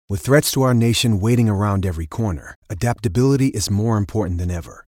With threats to our nation waiting around every corner, adaptability is more important than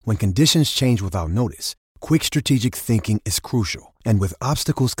ever. When conditions change without notice, quick strategic thinking is crucial. And with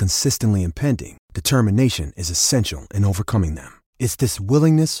obstacles consistently impending, determination is essential in overcoming them. It's this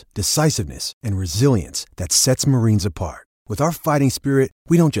willingness, decisiveness, and resilience that sets Marines apart. With our fighting spirit,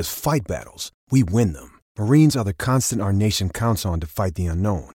 we don't just fight battles, we win them. Marines are the constant our nation counts on to fight the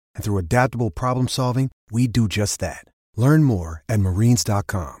unknown. And through adaptable problem solving, we do just that. Learn more at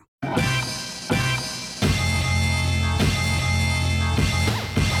marines.com.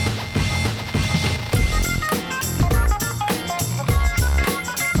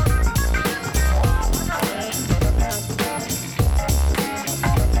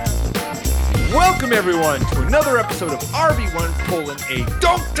 Welcome, everyone, to another episode of RB1 A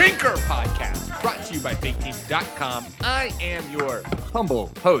Don't Tinker podcast, brought to you by FakeTeams.com. I am your humble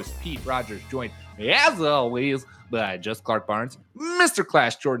host, Pete Rogers, joined, as always, by Just Clark Barnes, Mr.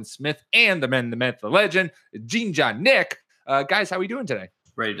 Clash Jordan Smith, and the man, the myth, the legend, Gene John Nick. Guys, how are we doing today?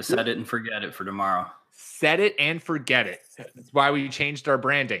 Ready to set it and forget it for tomorrow. Set it and forget it. That's why we changed our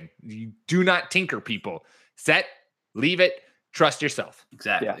branding. You do not tinker, people. Set, leave it, trust yourself.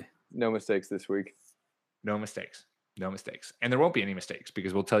 Exactly. Yeah. No mistakes this week. No mistakes. No mistakes. And there won't be any mistakes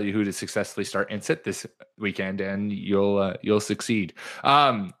because we'll tell you who to successfully start and sit this weekend, and you'll succeed.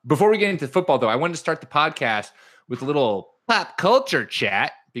 Before we get into football, though, I wanted to start the podcast with a little pop culture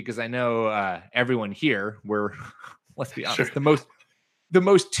chat because I know everyone here, we're, let's be honest, the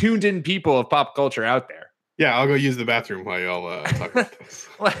most tuned in people of pop culture out there. Yeah, I'll go use the bathroom while y'all talk about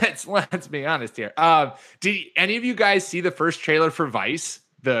this. Let's be honest here. Did any of you guys see the first trailer for Vice?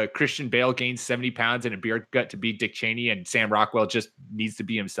 The Christian Bale gains 70 pounds and a beer gut to beat Dick Cheney, and Sam Rockwell just needs to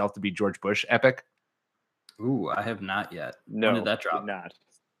be himself to be George Bush epic? Ooh, I have not yet. No, when did that drop? Not.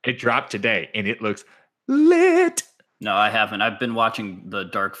 It dropped today, and it looks lit. No, I haven't. I've been watching the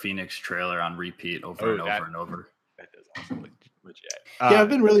Dark Phoenix trailer on repeat over and over. That is awesome. Legit. Yeah, I've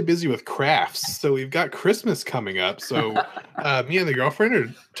been really busy with crafts. So we've got Christmas coming up. So me and the girlfriend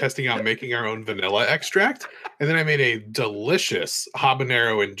are testing out making our own vanilla extract. And then I made a delicious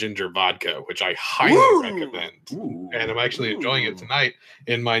habanero and ginger vodka, which I highly recommend. Ooh. And I'm actually enjoying it tonight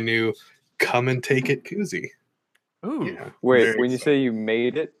in my new Come and Take It koozie. Ooh. Yeah, Wait, when you say you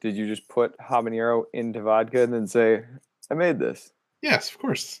made it, did you just put habanero into vodka and then say, I made this? Yes, of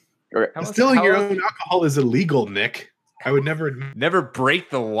course. Okay. Distilling your own alcohol is illegal, Nick. I would Never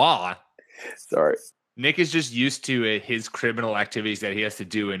break the law. Sorry. Nick is just used to his criminal activities that he has to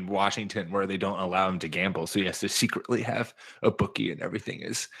do in Washington where they don't allow him to gamble. So he has to secretly have a bookie and everything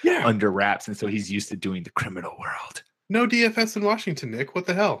is under wraps. And so he's used to doing the criminal world. No DFS in Washington, Nick. What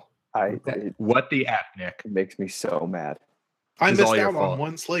the hell? What the app, Nick? It makes me so mad. I This is missed all your out fault. on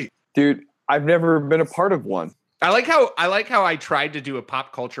one slate. Dude, I've never been a part of one. I like how I tried to do a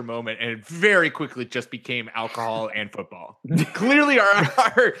pop culture moment and it very quickly just became alcohol and football. Clearly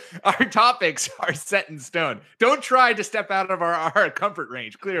our topics are set in stone. Don't try to step out of our comfort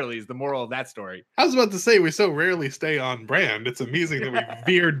range. Clearly is the moral of that story. I was about to say, we so rarely stay on brand. It's amazing that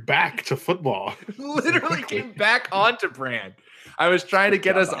we veered back to football. Literally came back onto brand. I was trying to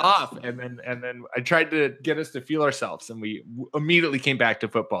get us off, and then I tried to get us to feel ourselves, and we immediately came back to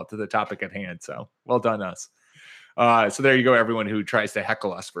football, to the topic at hand. So well done, us. So there you go, everyone who tries to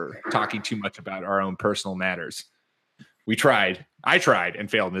heckle us for talking too much about our own personal matters. We tried. I tried and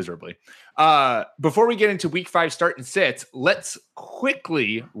failed miserably. Before we get into week 5 start and sits, let's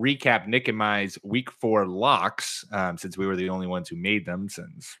quickly recap Nick and my's week 4 locks, since we were the only ones who made them,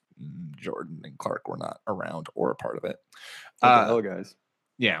 since Jordan and Clark were not around or a part of it. What the hell, guys?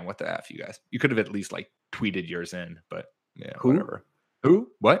 Yeah, what the F, you guys? You could have at least tweeted yours in, but yeah, Who? whatever. Who?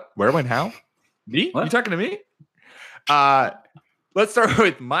 What? Where? When? How? Me? What? You talking to me? Let's start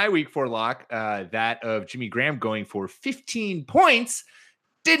with my week 4 lock. That of Jimmy Graham going for 15 points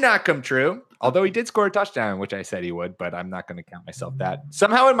did not come true. Although he did score a touchdown, which I said he would, but I'm not going to count myself that.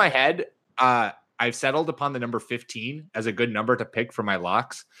 Somehow in my head, I've settled upon the number 15 as a good number to pick for my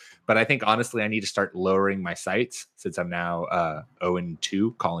locks. But I think honestly, I need to start lowering my sights since I'm now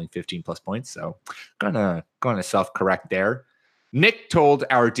 0-2, calling 15 plus points. So gonna self-correct there. Nick told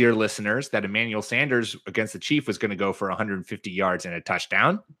our dear listeners that Emmanuel Sanders against the Chief was going to go for 150 yards and a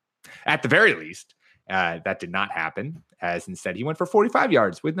touchdown. At the very least, that did not happen, as instead he went for 45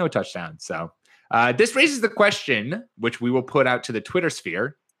 yards with no touchdown. So this raises the question, which we will put out to the Twitter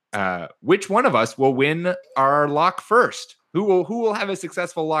sphere. Which one of us will win our lock first? Who will have a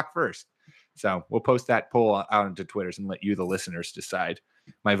successful lock first? So we'll post that poll out into Twitter and let you, the listeners, decide.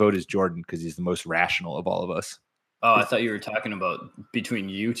 My vote is Jordan because he's the most rational of all of us. Oh, I thought you were talking about between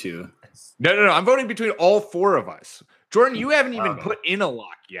you two. No. I'm voting between all 4 of us. Jordan, you haven't even Wow. put in a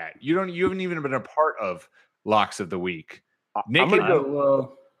lock yet. You haven't even been a part of locks of the week. Nick, I'm gonna I go.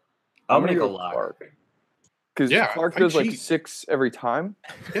 will. I'm I'll gonna make a go lock. Clark. Because Yeah, Clark I does like cheat. 6 every time.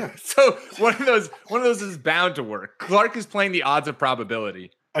 Yeah, so one of those is bound to work. Clark is playing the odds of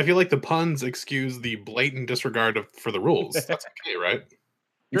probability. I feel like the puns excuse the blatant disregard for the rules. That's okay, right?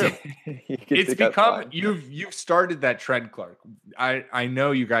 True. You can It's take out become fine. you've started that trend, Clark. I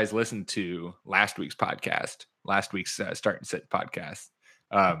know you guys listened to last week's start and sit podcast,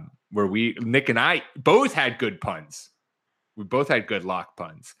 where Nick and I both had good puns. We both had good lock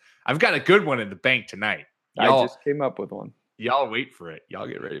puns. I've got a good one in the bank tonight. I just came up with one. Y'all wait for it. Y'all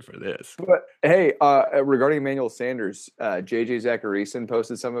get ready for this. But hey, regarding Emmanuel Sanders, JJ Zacharyson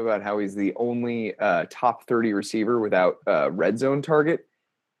posted something about how he's the only top 30 receiver without red zone target.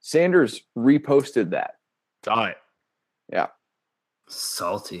 Sanders reposted that. Saw it. Yeah.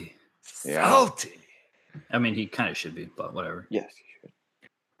 Salty. Yeah. Salty. I mean, he kind of should be, but whatever. Yes, you should.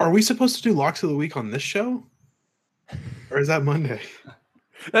 Are we supposed to do locks of the week on this show? Or is that Monday?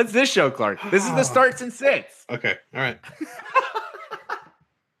 That's this show, Clark. This is the starts and sits. Okay. All right.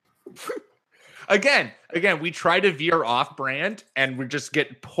 Again, we try to veer off brand and we just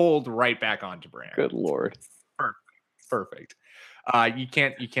get pulled right back onto brand. Good Lord. Perfect. You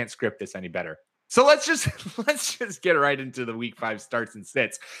can't script this any better. So let's just get right into the week 5 starts and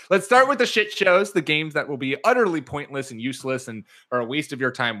sits. Let's start with the shit shows, the games that will be utterly pointless and useless and are a waste of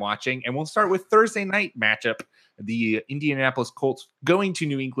your time watching. And we'll start with Thursday night matchup. The Indianapolis Colts going to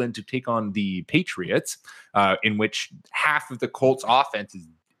New England to take on the Patriots, in which half of the Colts offense is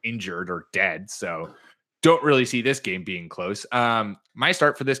injured or dead. So don't really see this game being close. My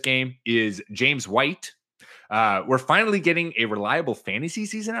start for this game is James White. We're finally getting a reliable fantasy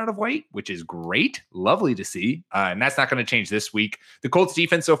season out of White, which is great. Lovely to see. And that's not going to change this week. The Colts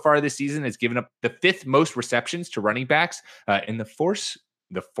defense so far this season has given up the 5th most receptions to running backs and the fourth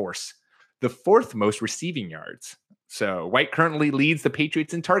most receiving yards. So White currently leads the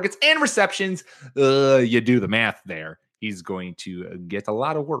Patriots in targets and receptions. You do the math there. He's going to get a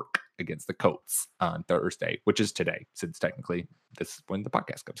lot of work against the Colts on Thursday, which is today, since technically this is when the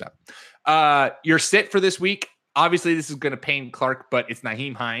podcast comes out. Your sit for this week, obviously this is going to pain Clark, but it's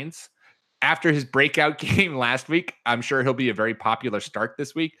Nyheim Hines. After his breakout game last week, I'm sure he'll be a very popular start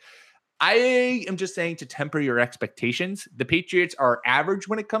this week. I am just saying to temper your expectations. The Patriots are average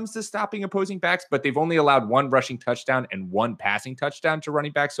when it comes to stopping opposing backs, but they've only allowed 1 rushing touchdown and 1 passing touchdown to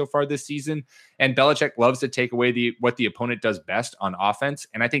running backs so far this season. And Belichick loves to take away what the opponent does best on offense.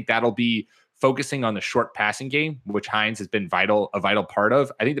 And I think that'll be focusing on the short passing game, which Hines has been a vital part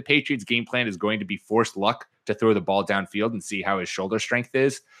of. I think the Patriots game plan is going to be force luck to throw the ball downfield and see how his shoulder strength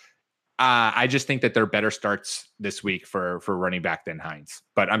is. I just think that they're better starts this week for running back than Hines,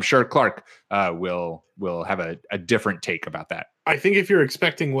 but I'm sure Clark will have a different take about that. I think if you're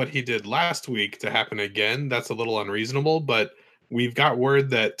expecting what he did last week to happen again, that's a little unreasonable, but we've got word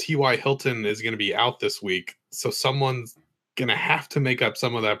that T.Y. Hilton is going to be out this week. So someone's going to have to make up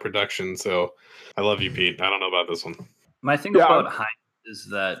some of that production. So I love you, Pete. I don't know about this one. My thing about Hines is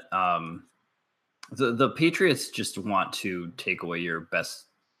that the Patriots just want to take away your best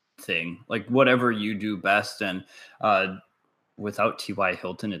thing, like whatever you do best, and without T.Y.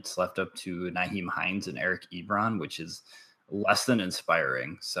 Hilton, it's left up to Nyheim Hines and Eric Ebron, which is less than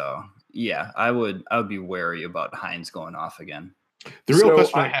inspiring. So yeah, I would be wary about Hines going off again. The real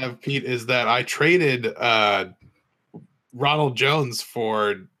question I have, Pete, is that I traded Ronald Jones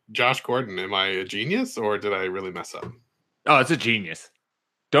for Josh Gordon. Am I a genius, or did I really mess up? Oh, it's a genius.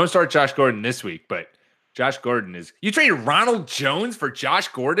 Don't start Josh Gordon this week, but Josh Gordon you traded Ronald Jones for Josh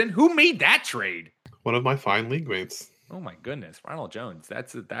Gordon? Who made that trade? One of my fine league mates. Oh my goodness, Ronald Jones.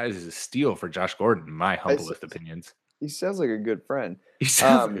 That is a steal for Josh Gordon, in my humblest opinions. He sounds like a good friend. He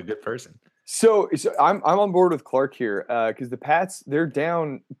sounds like a good person. So I'm on board with Clark here because the Pats, they're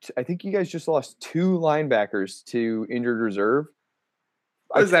down. I think you guys just lost 2 linebackers to injured reserve.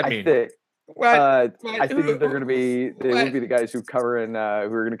 What does that mean? I think that they're going to be the guys who cover who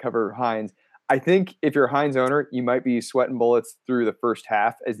are going to cover Hines. I think if you're a Hines owner, you might be sweating bullets through the first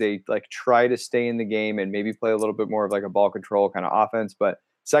half as they like try to stay in the game and maybe play a little bit more of like a ball control kind of offense. But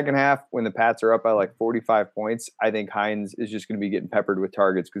second half, when the Pats are up by like 45 points, I think Hines is just going to be getting peppered with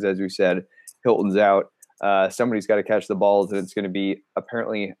targets because, as we said, Hilton's out. Somebody's got to catch the balls, and it's going to be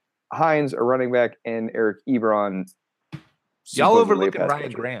apparently Hines, a running back, and Eric Ebron. Y'all overlooking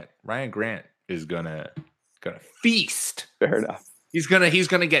Ryan Grant. Ryan Grant is gonna feast. Fair enough. He's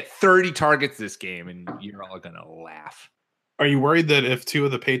gonna get 30 targets this game, and you're all gonna laugh. Are you worried that if 2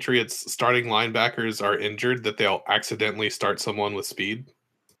 of the Patriots' starting linebackers are injured, that they'll accidentally start someone with speed?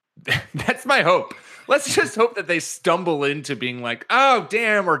 That's my hope. Let's just hope that they stumble into being like, oh,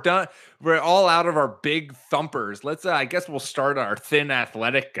 damn, we're done. We're all out of our big thumpers. Let's, I guess we'll start our thin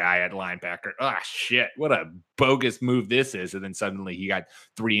athletic guy at linebacker. Ah, shit. What a bogus move this is. And then suddenly he got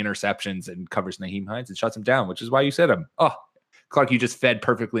 3 interceptions and covers Nyheim Hines and shuts him down, which is why you said him. Oh, Clark, you just fed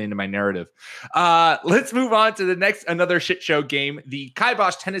perfectly into my narrative. Let's move on to the next, another shit show game. The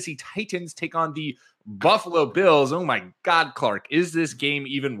Kibosh Tennessee Titans take on the Buffalo Bills. Oh my God, Clark, is this game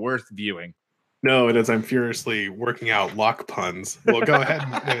even worth viewing? No, it is. I'm furiously working out lock puns. Well, go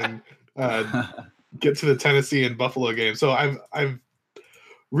ahead and get to the Tennessee and Buffalo game. So I've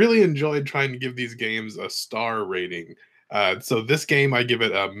really enjoyed trying to give these games a star rating. So this game, I give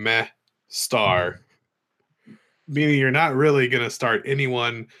it a meh star, meaning you're not really going to start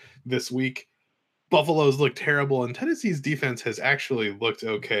anyone this week. Buffalo's looked terrible, and Tennessee's defense has actually looked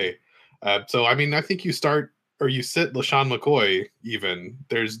okay. So, I mean, I think you start or you sit LaShawn McCoy even.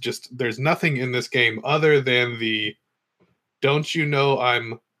 There's nothing in this game other than the don't you know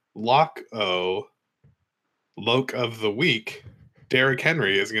I'm Loke of the week. Derrick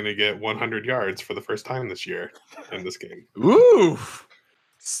Henry is going to get 100 yards for the first time this year in this game. Ooh,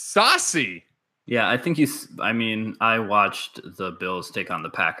 saucy. Yeah, I think I watched the Bills take on the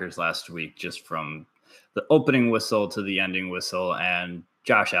Packers last week, just from the opening whistle to the ending whistle, and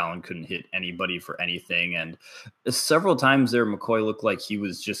Josh Allen couldn't hit anybody for anything. And several times there, McCoy looked like he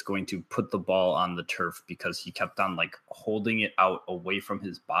was just going to put the ball on the turf because he kept on like holding it out away from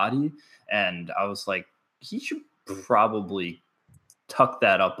his body. And I was like, he should probably tuck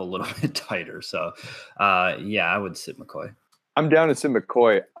that up a little bit tighter. So yeah, I would sit McCoy. I'm down to sit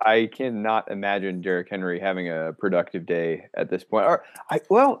McCoy. I cannot imagine Derrick Henry having a productive day at this point.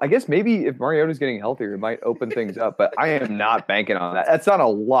 I guess maybe if Mariota's getting healthier, it might open things up, but I am not banking on that. That's not a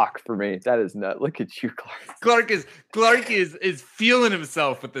lock for me. That is not. Look at you, Clark. Clark is feeling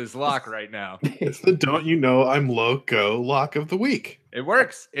himself with this lock right now. It's the don't you know I'm loco lock of the week. It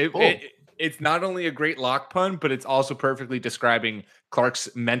works. It's not only a great lock pun, but it's also perfectly describing Clark's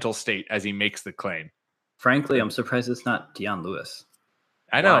mental state as he makes the claim. Frankly, I'm surprised it's not Deion Lewis.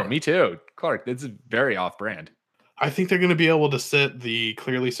 I know, me too. Clark, this is very off-brand. I think they're going to be able to sit the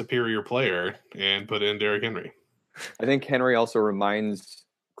clearly superior player and put in Derrick Henry. I think Henry also reminds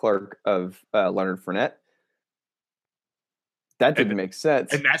Clark of Leonard Fournette. That didn't make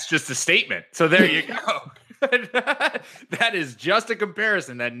sense. And that's just a statement. So there you go. That is just a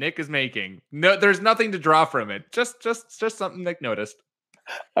comparison that Nick is making. No, there's nothing to draw from it. Just something Nick noticed.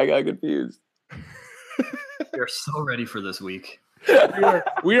 I got confused. You're so ready for this week.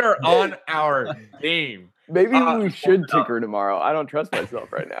 We are on our game. Maybe we should tinker tomorrow. I don't trust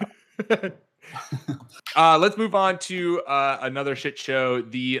myself right now. Let's move on to another shit show.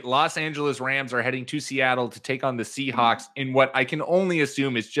 The Los Angeles Rams are heading to Seattle to take on the Seahawks in what I can only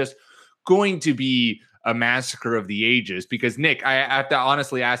assume is just going to be a massacre of the ages. Because, Nick, I have to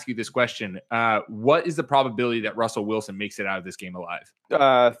honestly ask you this question. What is the probability that Russell Wilson makes it out of this game alive?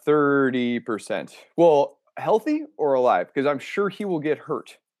 30%. Well, healthy or alive? Because I'm sure he will get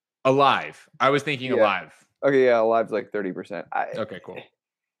hurt. Alive. I was thinking alive. Okay, yeah, alive's like 30%. Okay, cool.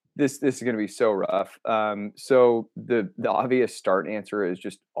 This is going to be so rough. So the obvious start answer is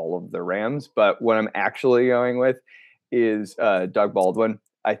just all of the Rams. But what I'm actually going with is Doug Baldwin.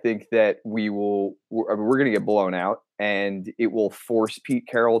 I think that we're going to get blown out, and it will force Pete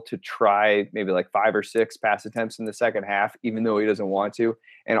Carroll to try maybe like 5 or 6 pass attempts in the second half, even though he doesn't want to.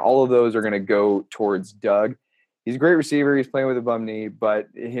 And all of those are going to go towards Doug. He's a great receiver. He's playing with a bum knee, but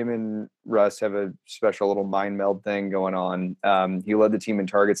him and Russ have a special little mind meld thing going on. He led the team in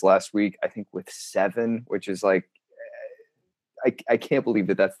targets last week, I think with 7, which is like, I can't believe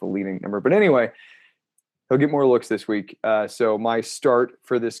that that's the leading number. But anyway, he'll get more looks this week. So my start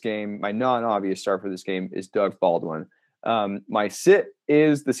for this game, my non-obvious start for this game is Doug Baldwin. My sit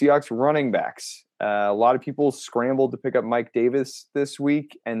is the Seahawks running backs. A lot of people scrambled to pick up Mike Davis this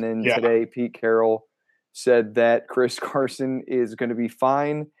week. And then today, Pete Carroll said that Chris Carson is going to be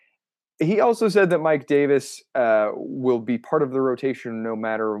fine. He also said that Mike Davis will be part of the rotation no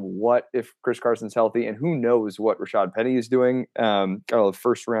matter what if Chris Carson's healthy. And who knows what Rashad Penny is doing. The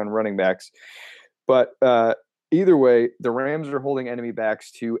first-round running backs. But either way, the Rams are holding enemy backs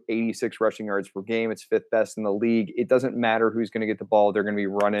to 86 rushing yards per game. It's 5th best in the league. It doesn't matter who's going to get the ball. They're going to be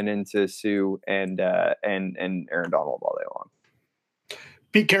running into Sue and Aaron Donald all day long.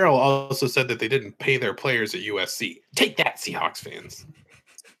 Pete Carroll also said that they didn't pay their players at USC. Take that, Seahawks fans.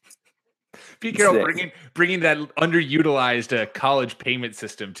 Pete Carroll bringing that underutilized college payment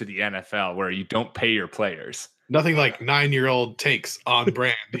system to the NFL where you don't pay your players. Nothing like 9-year-old takes on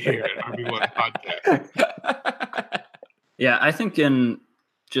brand here at RB1 Podcast. Yeah, I think in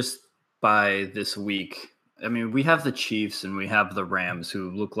just by this week. I mean, we have the Chiefs and we have the Rams who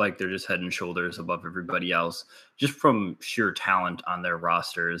look like they're just head and shoulders above everybody else just from sheer talent on their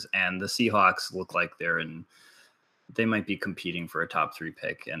rosters. And the Seahawks look like they might be competing for a top 3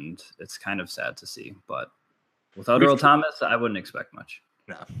 pick. And it's kind of sad to see. But without Earl Thomas, I wouldn't expect much.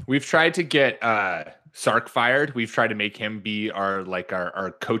 No, we've tried to get Sark fired. We've tried to make him be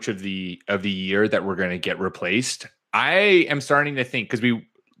our coach of the year that we're going to get replaced. I am starting to think, because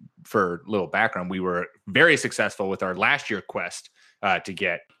for a little background, we were very successful with our last year quest to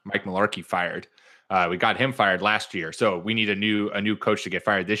get Mike Mularkey fired. We got him fired last year, so we need a new coach to get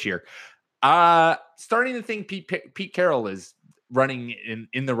fired this year. Starting to think Pete Carroll is running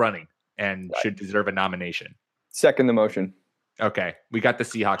in the running and should deserve a nomination. Second the motion. Okay, we got the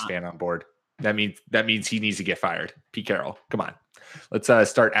Seahawks fan on board. That means he needs to get fired. Pete Carroll, come on. Let's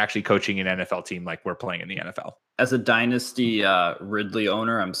start actually coaching an NFL team like we're playing in the NFL. As a dynasty Ridley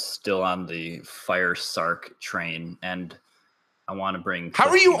owner, I'm still on the fire Sark train, and I want to bring. How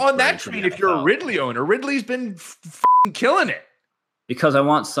are you on that train if you're a Ridley owner? Ridley's been killing it. Because I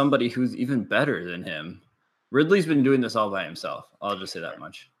want somebody who's even better than him. Ridley's been doing this all by himself. I'll just say that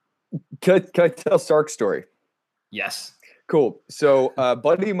much. Can I tell Sark's story? Yes. Cool. So a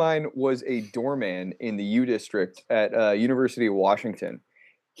buddy of mine was a doorman in the U District at University of Washington.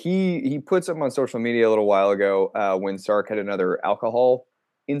 He put something on social media a little while ago when Sark had another alcohol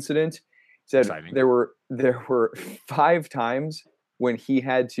incident. He said there were 5 times when he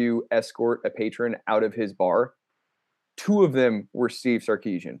had to escort a patron out of his bar. 2 of them were Steve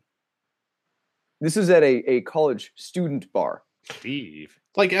Sarkisian. This is at a college student bar. Steve.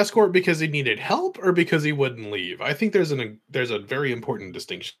 Like escort because he needed help or because he wouldn't leave? I think there's a very important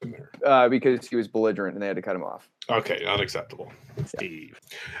distinction there. Because he was belligerent and they had to cut him off. Okay, unacceptable. Steve.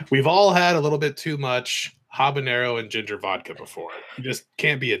 We've all had a little bit too much habanero and ginger vodka before. You just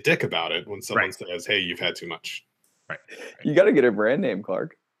can't be a dick about it when someone says, hey, you've had too much. Right. You got to get a brand name,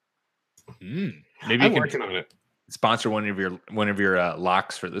 Clark. Maybe I'm working on it. Sponsor one of your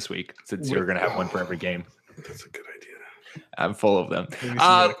locks for this week, since you're going to have one for every game. That's a good idea. I'm full of them.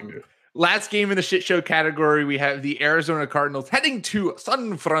 Last game in the shit show category, we have the Arizona Cardinals heading to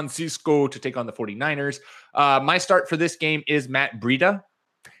San Francisco to take on the 49ers. My start for this game is Matt Breida.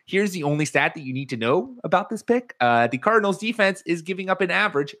 Here's the only stat that you need to know about this pick. The Cardinals defense is giving up an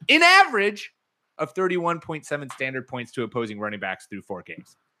average of 31.7 standard points to opposing running backs through 4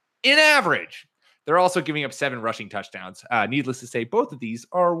 games. In average. They're also giving up 7 rushing touchdowns. Needless to say, both of these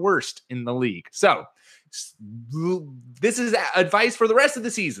are worst in the league. So this is advice for the rest of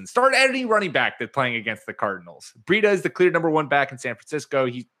the season. Start any running back that's playing against the Cardinals. Breida is the clear number 1 back in San Francisco.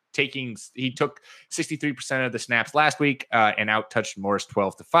 He took 63% of the snaps last week and out-touched Morris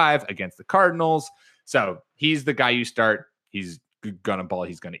 12-5 against the Cardinals. So he's the guy you start. He's gonna ball.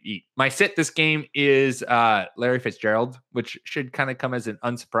 He's gonna eat. My sit this game is Larry Fitzgerald, which should kind of come as an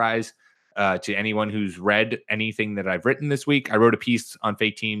unsurprise to anyone who's read anything that I've written this week. I wrote a piece on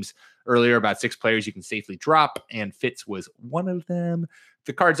Fake Teams earlier about 6 players you can safely drop, and Fitz was one of them.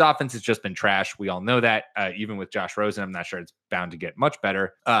 The Cards offense has just been trash. We all know that. Even with Josh Rosen, I'm not sure it's bound to get much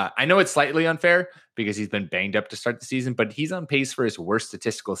better. I know it's slightly unfair because he's been banged up to start the season, but he's on pace for his worst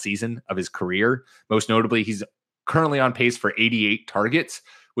statistical season of his career. Most notably, he's currently on pace for 88 targets,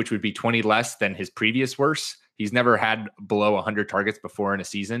 which would be 20 less than his previous worst. He's never had below 100 targets before in a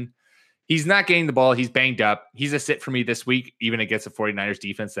season. He's not getting the ball. He's banged up. He's a sit for me this week, even against the 49ers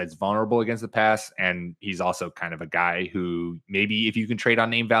defense that's vulnerable against the pass. And he's also kind of a guy who maybe if you can trade on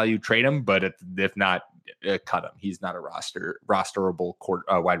name value, trade him. But if not, cut him. He's not a rosterable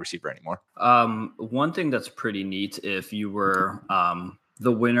wide receiver anymore. One thing that's pretty neat, if you were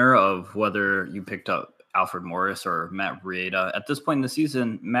the winner of whether you picked up Alfred Morris or Matt Breida, at this point in the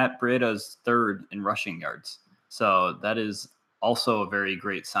season, Matt Breida is 3rd in rushing yards. So that is also a very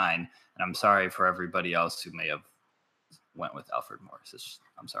great sign. And I'm sorry for everybody else who may have went with Alfred Morris.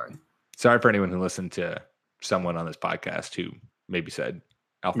 I'm sorry. Sorry for anyone who listened to someone on this podcast who maybe said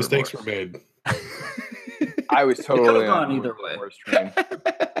Alfred mistakes Morris. Were made. I was totally on either way.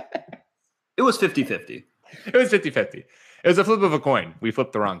 It was 50-50. It was 50-50. It was a flip of a coin. We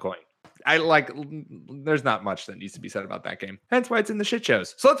flipped the wrong coin. There's not much that needs to be said about that game. Hence why it's in the shit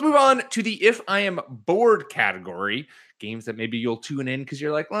shows. So let's move on to the If I Am Bored category. Games that maybe you'll tune in because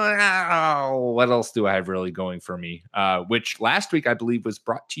you're like, well, what else do I have really going for me? Which last week, I believe, was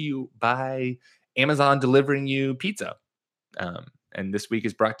brought to you by Amazon delivering you pizza. And this week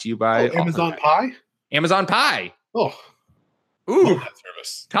is brought to you by Amazon Pie? Amazon Pie. Oh. Ooh. Love that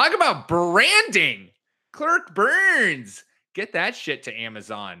service. Talk about branding. Clerk Burns. Get that shit to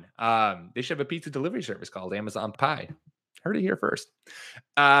Amazon. They should have a pizza delivery service called Amazon Pie. Heard it here first.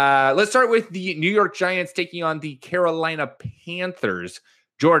 Let's start with the New York Giants taking on the Carolina Panthers.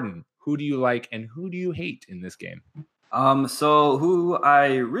 Jordan, who do you like and who do you hate in this game? So who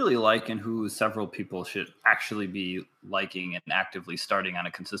I really like and who several people should actually be liking and actively starting on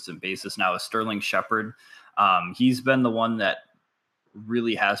a consistent basis now is Sterling Shepard. He's been the one that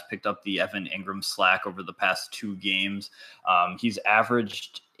really has picked up the Evan Ingram slack over the past 2 games. He's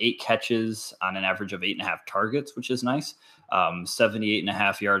averaged 8 catches on an average of 8.5 targets, which is nice.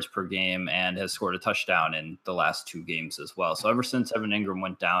 78.5 yards per game, and has scored a touchdown in the last 2 games as well. So ever since Evan Ingram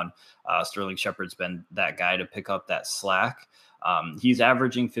went down, Sterling Shepard's been that guy to pick up that slack. He's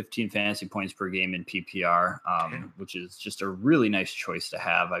averaging 15 fantasy points per game in PPR, which is just a really nice choice to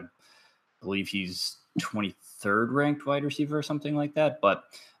have. I believe he's 23rd ranked wide receiver or something like that. But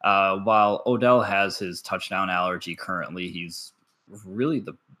while Odell has his touchdown allergy currently, he's really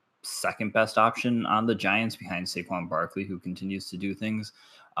the second best option on the Giants behind Saquon Barkley, who continues to do things.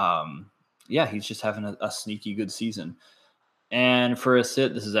 He's just having a sneaky good season. And for a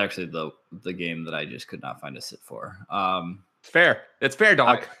sit, this is actually the game that I just could not find a sit for. Fair. It's fair,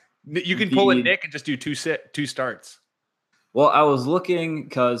 dog. You can pull a Nick and just do 2 starts. Well, I was looking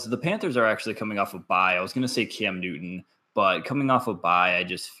because the Panthers are actually coming off a bye. I was going to say Cam Newton, but coming off a bye, I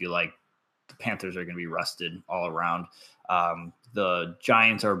just feel like the Panthers are going to be rested all around. The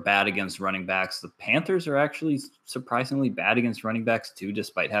Giants are bad against running backs. The Panthers are actually surprisingly bad against running backs too,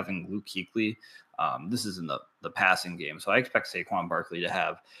 despite having Luke Kuechly. This is in the passing game, so I expect Saquon Barkley to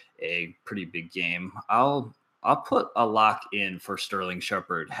have a pretty big game. I'll put a lock in for Sterling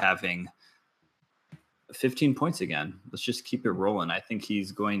Shepard having 15 points again. Let's just keep it rolling. I think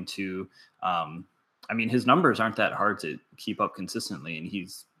he's going to. His numbers aren't that hard to keep up consistently, and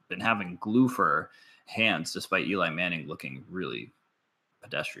he's been having glue for hands despite Eli Manning looking really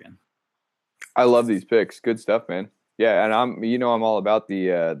pedestrian. I love these picks. Good stuff, man. Yeah, and I'm all about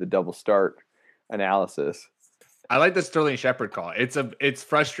the double start analysis. I like the Sterling Shepard call. It's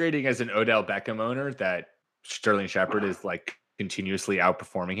frustrating as an Odell Beckham owner that Sterling Shepard is like continuously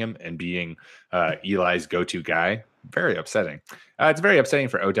outperforming him and being Eli's go-to guy. Very upsetting. It's very upsetting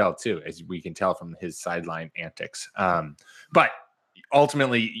for Odell too, as we can tell from his sideline antics. But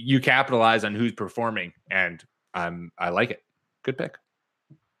ultimately, you capitalize on who's performing, and I like it. Good pick.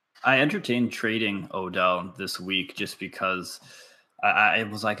 I entertained trading Odell this week just because I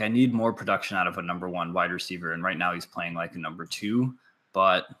was like, I need more production out of a number 1 wide receiver, and right now he's playing like a number 2.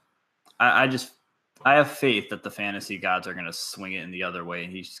 But I have faith that the fantasy gods are going to swing it in the other way,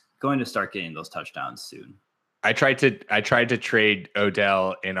 and he's going to start getting those touchdowns soon. I tried to trade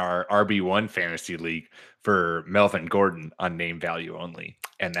Odell in our RB1 fantasy league for Melvin Gordon on name value only,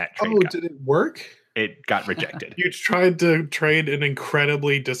 and that trade did it work? It got rejected. You tried to trade an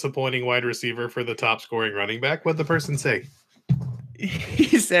incredibly disappointing wide receiver for the top scoring running back. What'd the person say?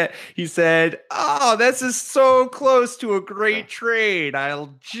 He said, "Oh, this is so close to a great trade.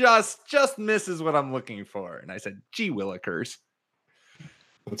 I'll just misses what I'm looking for." And I said, "Gee willikers."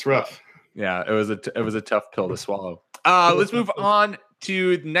 That's rough. Yeah, it was a tough pill to swallow. Let's move on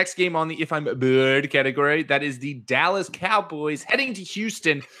to the next game on the If I'm a Bird category. That is the Dallas Cowboys heading to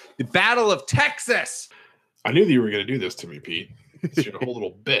Houston, the Battle of Texas. I knew that you were going to do this to me, Pete. It's your whole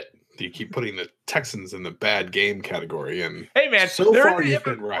little bit. You keep putting the Texans in the bad game category, and hey, man, so far you've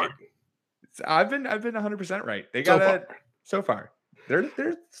been right. I've been 100% right. They got so far.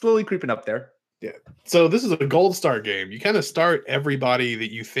 They're slowly creeping up there. Yeah. So this is a gold star game. You kind of start everybody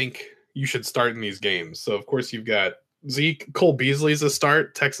that you think you should start in these games. So of course you've got Zeke. Cole Beasley's a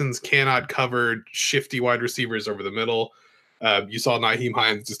start. Texans cannot cover shifty wide receivers over the middle. You saw Nyheim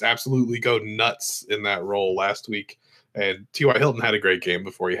Hines just absolutely go nuts in that role last week. And T.Y. Hilton had a great game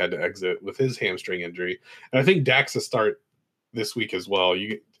before he had to exit with his hamstring injury. And I think Dak's a start this week as well.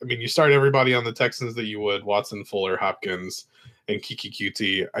 You start everybody on the Texans that you would: Watson, Fuller, Hopkins, and Kiki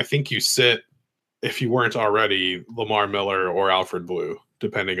QT. I think you sit, if you weren't already, Lamar Miller or Alfred Blue,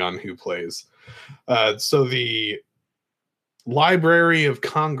 depending on who plays. So the Library of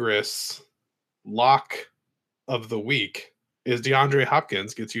Congress lock of the week is DeAndre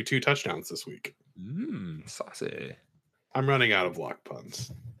Hopkins gets you 2 touchdowns this week. Saucy. I'm running out of lock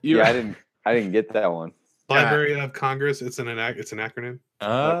puns. Yeah, I didn't get that one. Library of Congress. It's an acronym.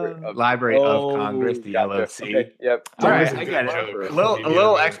 Library of Congress, the LLC. Okay. Yep. All right, I get it. A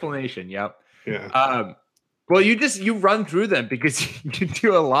little explanation. Yep. Yeah. Well, you run through them because you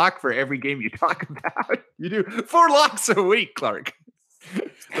do a lock for every game you talk about. You do 4 locks a week, Clark.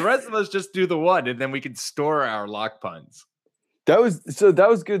 The rest of us just do the one, and then we can store our lock puns. That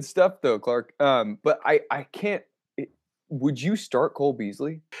was good stuff, though, Clark. But I can't. would you start Cole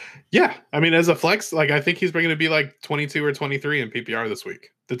Beasley? Yeah. I mean, as a flex, like I think he's going to be like 22 or 23 in PPR this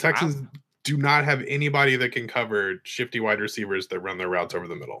week. The Texans do not have anybody that can cover shifty wide receivers that run their routes over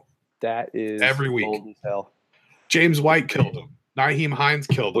the middle. That is every week. Bold as hell. James White killed him. Nyheim Hines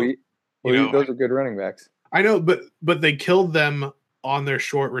killed him. Those are good running backs. I know, but they killed them on their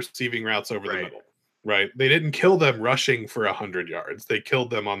short receiving routes over the middle. Right? They didn't kill them rushing for 100 yards. They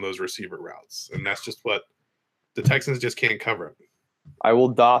killed them on those receiver routes, and that's just what the Texans just can't cover it. I will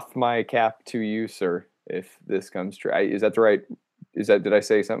doff my cap to you, sir, if this comes true. Is that the right? Did I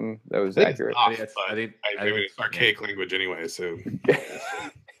say something that was accurate? I mean, it's archaic language anyway, so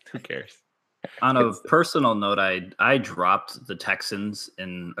who cares? On a personal note, I dropped the Texans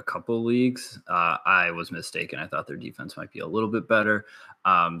in a couple leagues. I was mistaken. I thought their defense might be a little bit better.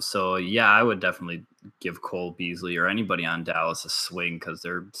 So yeah, I would definitely give Cole Beasley or anybody on Dallas a swing because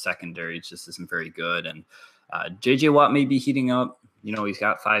their secondary just isn't very good. And JJ Watt may be heating up. You know, he's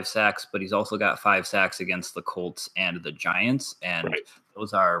got 5 sacks, but he's also got 5 sacks against the Colts and the Giants. And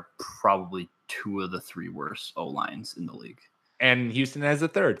those are probably 2 of the 3 worst O-lines in the league. And Houston has a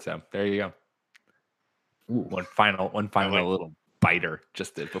third. So there you go. Ooh, one final little biter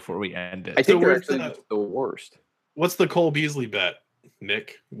just before we end it. I think they're actually the worst. What's the Cole Beasley bet,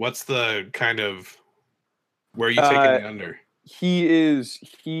 Nick? What's the kind of where are you taking the under?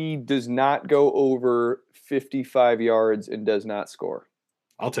 He does not go over 55 yards and does not score.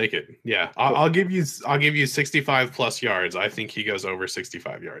 I'll take it. Yeah, I'll give you 65 plus yards. I think he goes over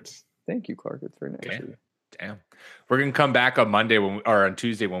 65 yards. Thank you, Clark. It's very nice of you. Damn. We're going to come back on Monday or on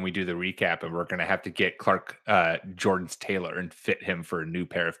Tuesday when we do the recap, and we're going to have to get Clark Jordan's tailor and fit him for a new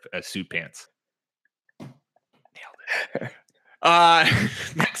pair of suit pants. Nailed it.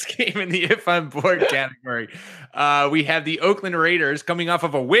 Next game in the If I'm Bored category. We have the Oakland Raiders coming off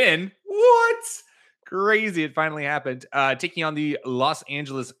of a win. What? Crazy. It finally happened. Taking on the Los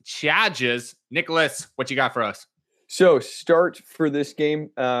Angeles Chargers. Nicholas, what you got for us? So start for this game.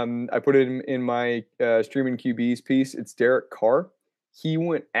 I put it in my streaming QBs piece. It's Derek Carr. He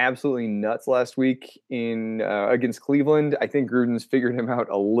went absolutely nuts last week against Cleveland. I think Gruden's figured him out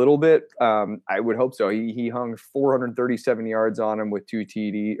a little bit. I would hope so. He hung 437 yards on him with 4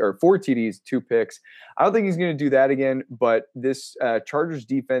 TDs, 2 picks. I don't think he's going to do that again, but this Chargers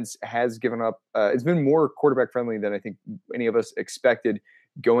defense has given up. It's been more quarterback friendly than I think any of us expected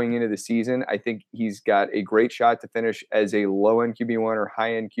going into the season. I think he's got a great shot to finish as a low-end QB1 or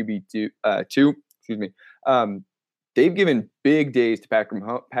high-end QB2. Excuse me. They've given big days to Patrick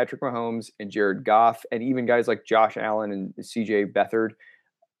Mahomes and Jared Goff, and even guys like Josh Allen and CJ Beathard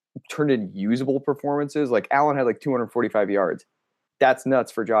turned in usable performances. Like Allen had like 245 yards. That's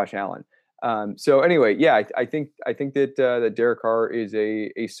nuts for Josh Allen. So anyway, yeah, I think that Derek Carr is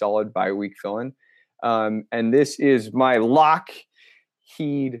a solid bye week fill-in. And this is my lock.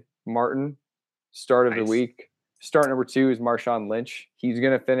 Heed Martin, start of the week. Start number 2 is Marshawn Lynch. He's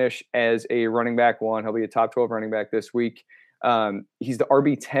going to finish as a running back 1. He'll be a top 12 running back this week. He's the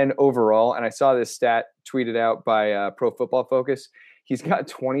RB10 overall, and I saw this stat tweeted out by Pro Football Focus. He's got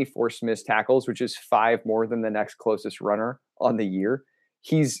 24 missed tackles, which is 5 more than the next closest runner on the year.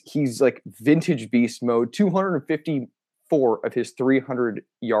 He's like vintage beast mode. 254 of his 300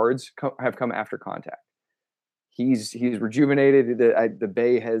 yards have come after contact. He's rejuvenated. The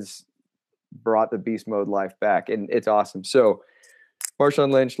Bay has brought the beast mode life back, and it's awesome. So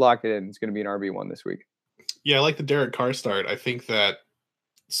Marshawn Lynch, lock it in. It's going to be an RB1 this week. Yeah, I like the Derek Carr start. I think that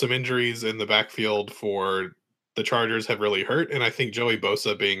some injuries in the backfield for the Chargers have really hurt, and I think Joey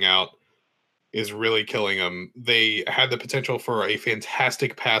Bosa being out is really killing them. They had the potential for a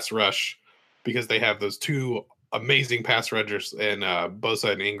fantastic pass rush because they have those 2 amazing pass rushers in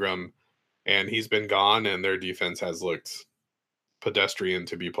Bosa and Ingram, and he's been gone, and their defense has looked pedestrian,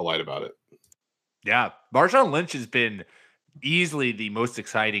 to be polite about it. Yeah, Marshawn Lynch has been easily the most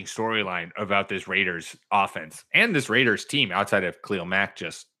exciting storyline about this Raiders offense and this Raiders team outside of Khalil Mack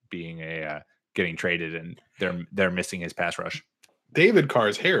just being getting traded, and they're missing his pass rush. David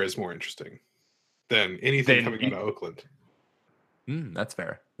Carr's hair is more interesting than anything coming out of Oakland. That's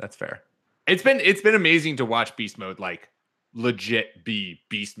fair. That's fair. It's been amazing to watch beast mode like legit be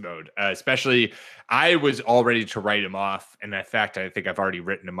beast mode, especially I was all ready to write him off, and in fact I think I've already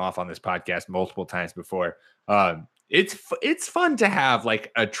written him off on this podcast multiple times before. It's fun to have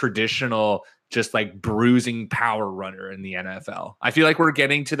like a traditional just like bruising power runner in the NFL. I feel like we're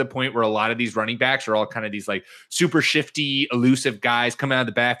getting to the point where a lot of these running backs are all kind of these like super shifty, elusive guys coming out of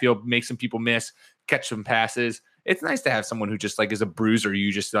the backfield, make some people miss, catch some passes. It's nice to have someone who just like is a bruiser.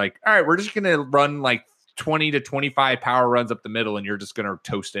 You just like, all right, we're just gonna run like 20 to 25 power runs up the middle, and you're just going to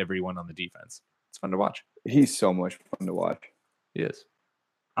toast everyone on the defense. It's fun to watch. He's so much fun to watch. He is.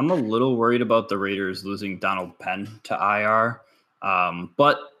 I'm a little worried about the Raiders losing Donald Penn to IR.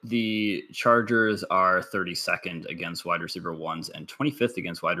 But the Chargers are 32nd against wide receiver 1s and 25th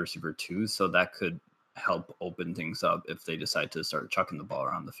against wide receiver 2s. So that could help open things up if they decide to start chucking the ball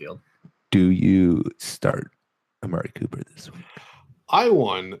around the field. Do you start Amari Cooper this week? I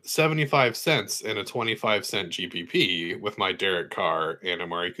won 75 cents in a 25-cent GPP with my Derek Carr and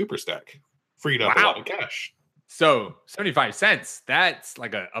Amari Cooper stack. Freed up a lot of cash. So 75 cents, that's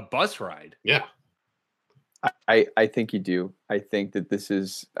like a bus ride. Yeah. I think you do. I think that this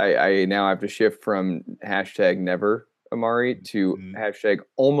is I now have to shift from hashtag never Amari to hashtag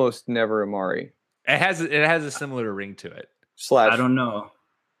almost never Amari. It has a similar ring to it. I don't know.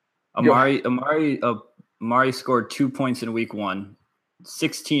 Amari scored 2 points in week 1,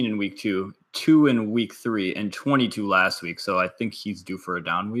 16 in week 2, 2 in week 3, and 22 last week. So I think he's due for a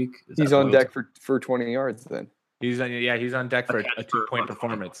down week. He's on deck for 20 yards then. He's on deck for a 2-point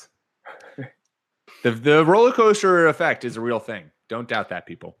performance. The roller coaster effect is a real thing. Don't doubt that,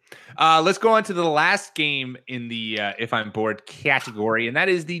 people. Let's go on to the last game in the If I'm Bored category, and that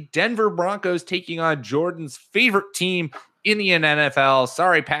is the Denver Broncos taking on Jordan's favorite team in the NFL.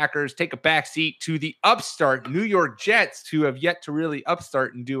 Sorry, Packers. Take a back seat to the upstart New York Jets, who have yet to really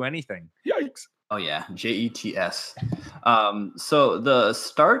upstart and do anything. Yikes. Oh, yeah. Jets. So the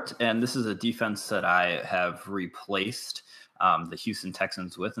start, and this is a defense that I have replaced the Houston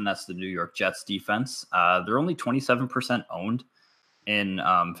Texans with, and that's the New York Jets defense. They're only 27% owned in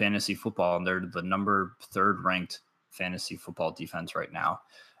fantasy football, and they're the number 3rd ranked fantasy football defense right now.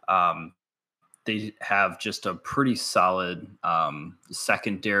 They have just a pretty solid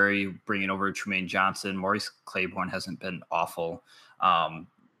secondary, bringing over Trumaine Johnson. Maurice Claiborne hasn't been awful.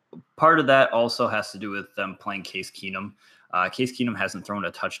 Part of that also has to do with them playing Case Keenum. Case Keenum hasn't thrown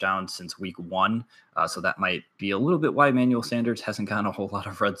a touchdown since week 1, so that might be a little bit why Emmanuel Sanders hasn't gotten a whole lot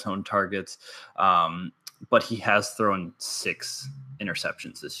of red zone targets. But he has thrown 6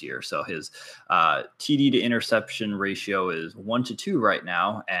 interceptions this year. So his TD to interception ratio is 1-2 right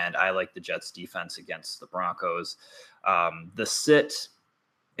now. And I like the Jets defense against the Broncos. The sit,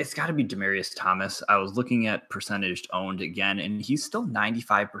 it's got to be Demaryius Thomas. I was looking at percentage owned again, and he's still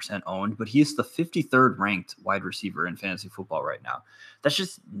 95% owned, but he is the 53rd ranked wide receiver in fantasy football right now. That's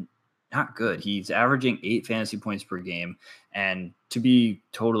just not good. He's averaging 8 fantasy points per game. And to be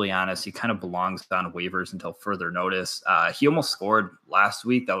totally honest, he kind of belongs on waivers until further notice. He almost scored last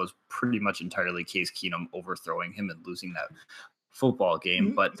week. That was pretty much entirely Case Keenum overthrowing him and losing that football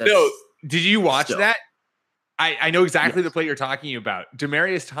game. But that's did you watch that? I know exactly the play you're talking about.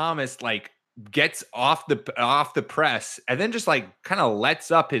 Demaryius Thomas gets off the press and then just kind of lets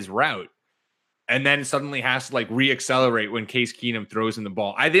up his route, and then suddenly has to reaccelerate when Case Keenum throws in the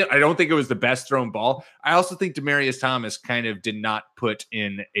ball. I don't think it was the best thrown ball. I also think Demaryius Thomas kind of did not put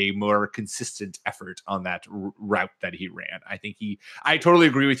in a more consistent effort on that route that he ran. I totally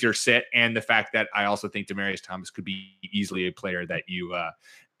agree with your sit, and the fact that I also think Demaryius Thomas could be easily a player that you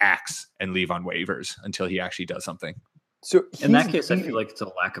axe and leave on waivers until he actually does something. So in that case, I feel like it's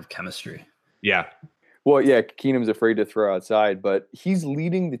a lack of chemistry. Yeah. Well, yeah, Keenum's afraid to throw outside, but he's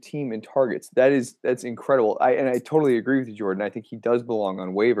leading the team in targets. That's incredible. I totally agree with you, Jordan. I think he does belong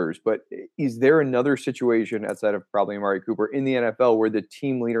on waivers, but is there another situation outside of probably Amari Cooper in the NFL where the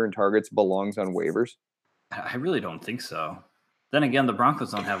team leader in targets belongs on waivers? I really don't think so. Then again, the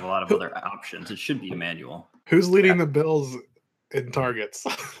Broncos don't have a lot of other options. It should be Emmanuel. Who's leading the Bills in targets?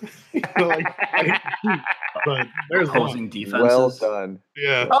 But there's opposing defenses. Well done.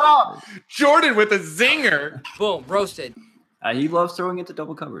 Yeah. Oh, Jordan with a zinger. Boom, roasted. He loves throwing into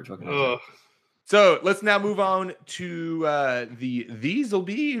double coverage. So let's now move on to these will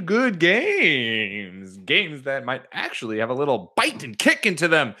be good games that might actually have a little bite and kick into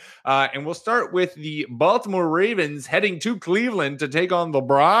them. And we'll start with the Baltimore Ravens heading to Cleveland to take on the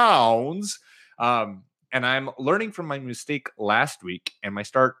Browns. And I'm learning from my mistake last week, and my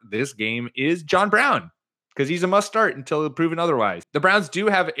start this game is John Brown, because he's a must start until proven otherwise. The Browns do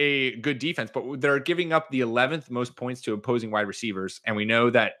have a good defense, but they're giving up the 11th most points to opposing wide receivers. And we know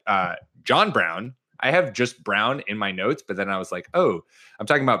that John Brown, I have just Brown in my notes, but then I was like, oh, I'm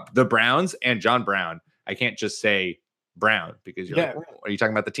talking about the Browns and John Brown. I can't just say Brown because you're like, oh, are you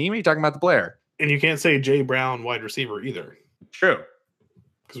talking about the team or are you talking about the player? And you can't say Jay Brown wide receiver either. True.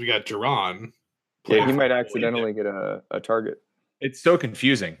 Because we got Jerron. Yeah, he might accidentally get a target. It's so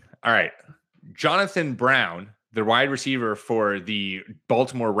confusing. All right. Jonathan Brown, the wide receiver for the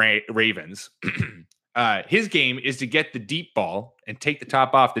Baltimore Ravens, his game is to get the deep ball and take the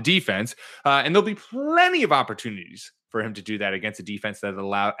top off the defense. And there'll be plenty of opportunities for him to do that against a defense that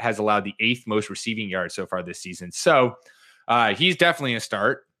has allowed the 8th most receiving yards so far this season. So he's definitely a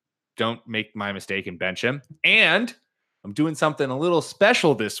start. Don't make my mistake and bench him. And I'm doing something a little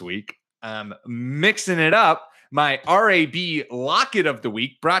special this week. I'm mixing it up. My RAB Locket of the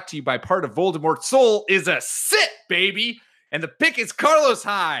Week, brought to you by part of Voldemort's Soul, is a sit, baby. And the pick is Carlos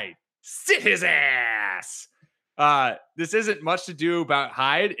Hyde. Sit his ass. This isn't much to do about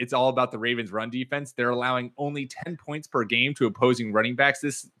Hyde. It's all about the Ravens' run defense. They're allowing only 10 points per game to opposing running backs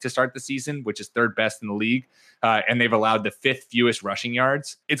to start the season, which is 3rd best in the league. And they've allowed the 5th fewest rushing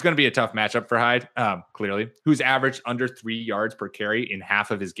yards. It's going to be a tough matchup for Hyde, clearly, who's averaged under 3 yards per carry in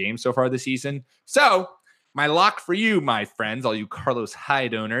half of his games so far this season. So my lock for you, my friends, all you Carlos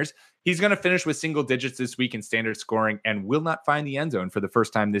Hyde owners, he's going to finish with single digits this week in standard scoring and will not find the end zone for the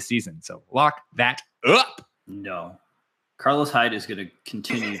first time this season. So lock that up. No. Carlos Hyde is going to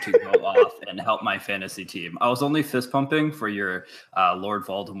continue to go off and help my fantasy team. I was only fist pumping for your Lord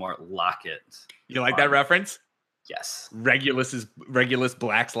Voldemort Locket. You like that reference? Yes. Regulus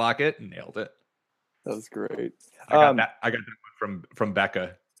Black's Locket. Nailed it. That was great. I got that one from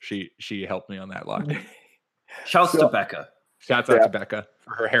Becca. She helped me on that lock. Shouts to Becca. Shouts out to Becca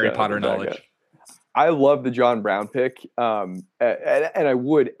for her Harry Potter knowledge. I love the John Brown pick, and I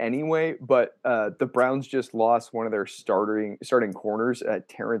would anyway. But the Browns just lost one of their starting corners,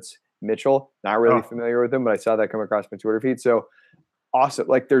 Terrence Mitchell. Not really familiar with him, but I saw that come across my Twitter feed. So awesome!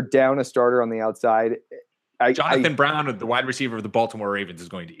 Like they're down a starter on the outside. Jonathan Brown, the wide receiver of the Baltimore Ravens, is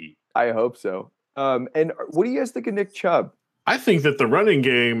going to eat. I hope so. And what do you guys think of Nick Chubb? I think that the running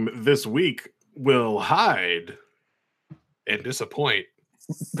game this week will hide and disappoint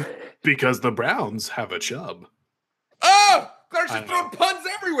because the Browns have a Chubb. Oh, Clark's just throwing puns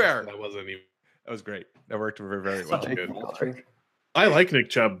everywhere. That wasn't even. That was great. That worked very well. Good. I like Nick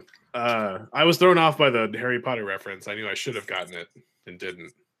Chubb. I was thrown off by the Harry Potter reference. I knew I should have gotten it and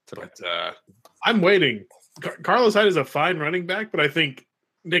didn't. But I'm waiting. Carlos Hyde is a fine running back, but I think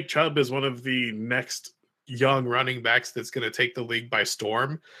Nick Chubb is one of the next young running backs that's going to take the league by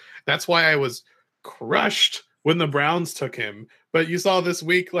storm. That's why I was crushed when the Browns took him. But you saw this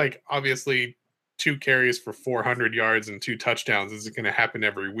week, like, obviously 2 carries for 400 yards and 2 touchdowns isn't going to happen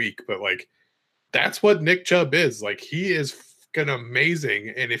every week. But, like, that's what Nick Chubb is. Like, he is fucking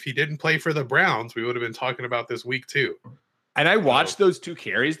amazing. And if he didn't play for the Browns, we would have been talking about this week too. And I watched those 2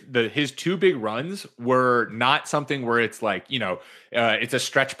 carries. His 2 big runs were not something where it's like, it's a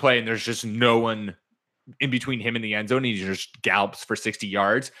stretch play and there's just no one in between him and the end zone. And he just gallops for 60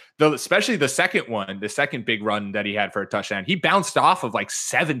 yards. Especially the second one, the second big run that he had for a touchdown, he bounced off of like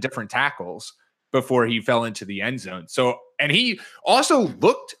 7 different tackles before he fell into the end zone. So, and he also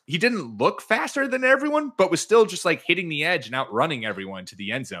he didn't look faster than everyone, but was still just like hitting the edge and outrunning everyone to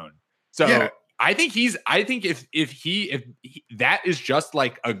the end zone. So yeah. I think if that is just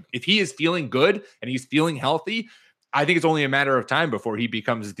like if he is feeling good and he's feeling healthy, I think it's only a matter of time before he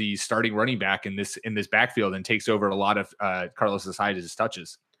becomes the starting running back in this backfield and takes over a lot of Carlos Hyde's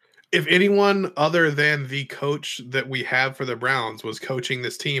touches. If anyone other than the coach that we have for the Browns was coaching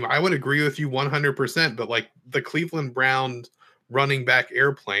this team, I would agree with you 100%. But like the Cleveland Brown running back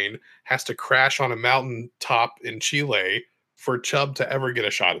airplane has to crash on a mountaintop in Chile for Chubb to ever get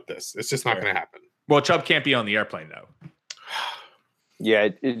a shot at this. It's just not going to happen. Well, Chubb can't be on the airplane though. Yeah,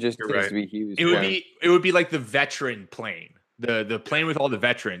 it just needs to be huge. It would be like the veteran plane. The plane with all the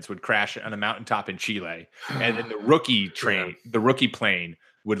veterans would crash on a mountaintop in Chile, and then the rookie plane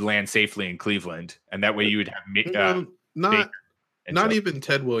would land safely in Cleveland, and that way you would have not even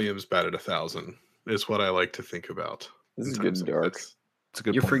Ted Williams batted 1,000 is what I like to think about. This is good and dark.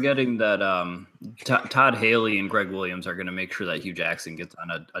 You're forgetting that Todd Haley and Greg Williams are going to make sure that Hugh Jackson gets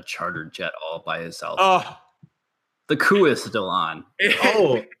on a chartered jet all by himself. Oh, the coup is still on.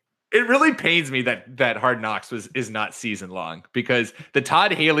 It really pains me that Hard Knocks is not season long, because the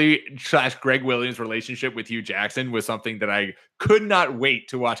Todd Haley / Greg Williams relationship with Hugh Jackson was something that I could not wait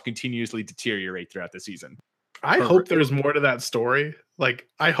to watch continuously deteriorate throughout the season. I hope there's more to that story. Like,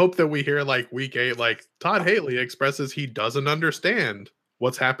 I hope that we hear like week 8, like Todd Haley expresses he doesn't understand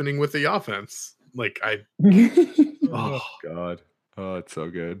what's happening with the offense. Like oh God. Oh, it's so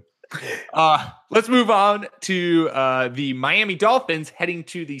good. Let's move on to the Miami Dolphins heading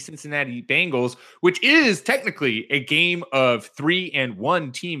to the Cincinnati Bengals, which is technically a game of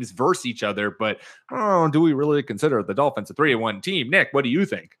 3-1 teams versus each other. But do we really consider the Dolphins a 3-1 team? Nick, what do you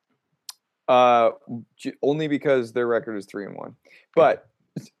think? Only because their record is 3-1. But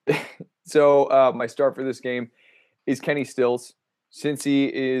so my start for this game is Kenny Stills. Cincy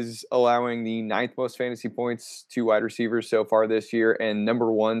is allowing the 9th most fantasy points to wide receivers so far this year, and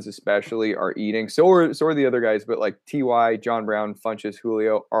number ones especially are eating. So are the other guys, but like Ty, John Brown, Funchess,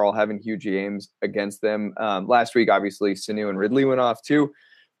 Julio are all having huge games against them. Last week, obviously, Sanu and Ridley went off too,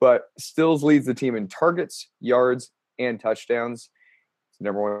 but Stills leads the team in targets, yards, and touchdowns. It's the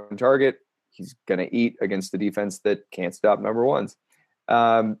number one target. He's going to eat against the defense that can't stop number ones.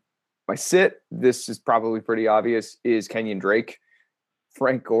 My sit, this is probably pretty obvious, is Kenyon Drake.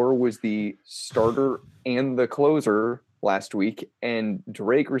 Frank Gore was the starter and the closer last week, and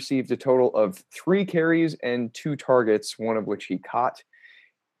Drake received a total of 3 carries and 2 targets, one of which he caught.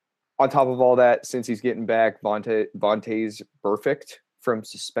 On top of all that, since he's getting back, Vontae's perfect from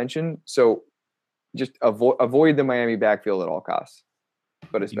suspension, so just avoid the Miami backfield at all costs.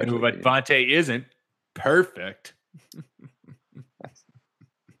 But especially, but Vontae isn't perfect.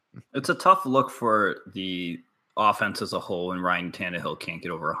 It's a tough look for the offense as a whole, and Ryan Tannehill can't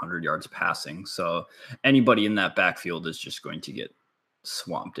get over 100 yards passing. So anybody in that backfield is just going to get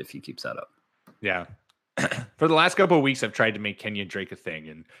swamped if he keeps that up. Yeah. For the last couple of weeks, I've tried to make Kenyon Drake a thing,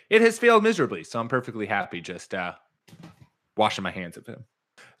 and it has failed miserably. So I'm perfectly happy just washing my hands of him.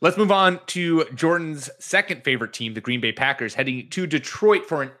 Let's move on to Jordan's second favorite team, the Green Bay Packers, heading to Detroit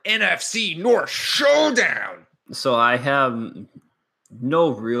for an NFC North showdown. So I have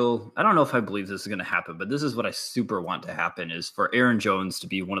I don't know if I believe this is going to happen, but this is what I super want to happen, is for Aaron Jones to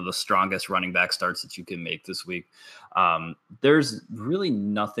be one of the strongest running back starts that you can make this week. There's really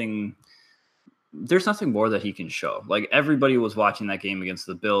nothing more that he can show. Like, everybody was watching that game against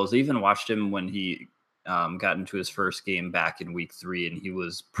the Bills. They even watched him when he got into his first game back in week 3, and he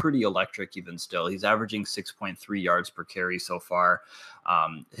was pretty electric even still. He's averaging 6.3 yards per carry so far.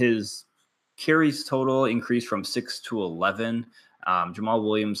 His carries total increased from 6 to 11. Jamal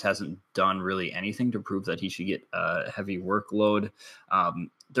Williams hasn't done really anything to prove that he should get a heavy workload.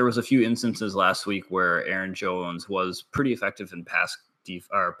 There was a few instances last week where Aaron Jones was pretty effective in pass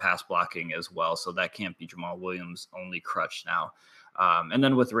blocking as well, so that can't be Jamal Williams' only crutch now. And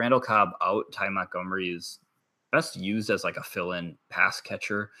then with Randall Cobb out, Ty Montgomery is best used as like a fill-in pass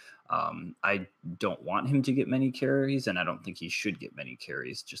catcher. I don't want him to get many carries, and I don't think he should get many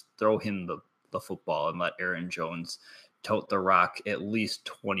carries. Just throw him the football and let Aaron Jones tote the rock at least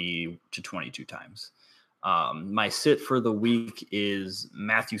 20 to 22 times. My sit for the week is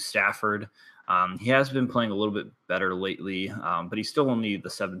Matthew Stafford. He has been playing a little bit better lately, but he's still only the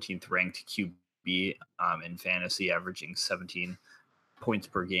 17th ranked QB in fantasy, averaging 17 points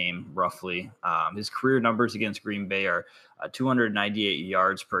per game, roughly. His career numbers against Green Bay are 298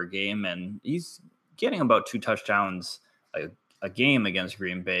 yards per game, and he's getting about 2 touchdowns a game against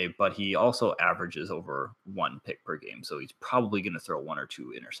Green Bay, but he also averages over 1 pick per game. So he's probably going to throw 1 or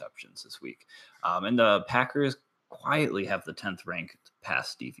 2 interceptions this week. And the Packers quietly have the 10th ranked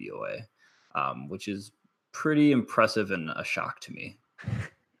pass DVOA, which is pretty impressive and a shock to me.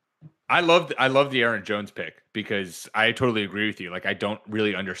 I love the Aaron Jones pick, because I totally agree with you. Like, I don't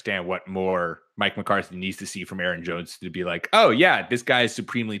really understand what more Mike McCarthy needs to see from Aaron Jones to be like, oh yeah, this guy is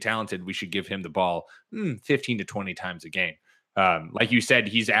supremely talented. We should give him the ball 15 to 20 times a game. Like you said,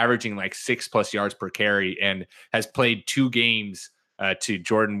 he's averaging like 6+ yards per carry and has played 2 games to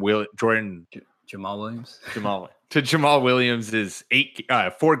Jamal Williams. Jamal Williams is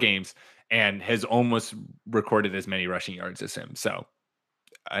 4 games and has almost recorded as many rushing yards as him. So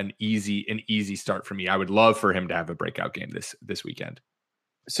an easy start for me. I would love for him to have a breakout game this weekend.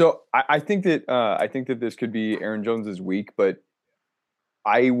 So I think that this could be Aaron Jones's week, but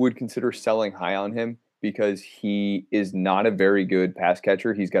I would consider selling high on him, because he is not a very good pass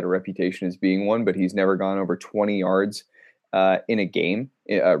catcher. He's got a reputation as being one, but he's never gone over 20 yards in a game,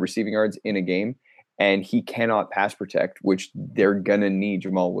 receiving yards in a game. And he cannot pass protect, which they're going to need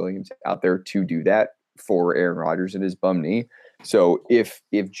Jamal Williams out there to do that for Aaron Rodgers and his bum knee. So if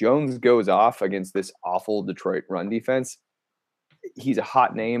Jones goes off against this awful Detroit run defense, he's a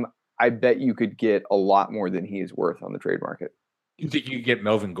hot name. I bet you could get a lot more than he is worth on the trade market. You think you could get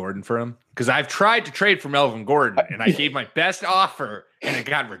Melvin Gordon for him? Because I've tried to trade for Melvin Gordon, and I gave my best offer, and it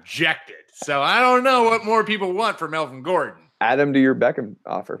got rejected. So I don't know what more people want for Melvin Gordon. Add him to your Beckham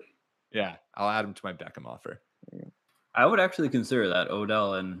offer. Yeah, I'll add him to my Beckham offer. I would actually consider that.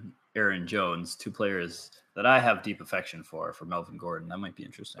 Odell and Aaron Jones, 2 players that I have deep affection for Melvin Gordon. That might be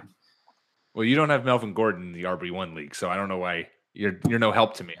interesting. Well, you don't have Melvin Gordon in the RB1 league, so I don't know why you're no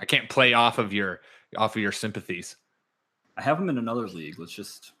help to me. I can't play off of your sympathies. I have him in another league. Let's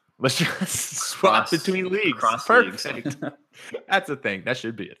just swap between leagues. Perfect. That's a thing. That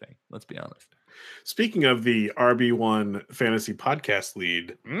should be a thing. Let's be honest. Speaking of the RB1 fantasy podcast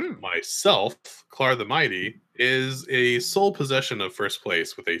lead, myself, Clar the Mighty, is a sole possession of first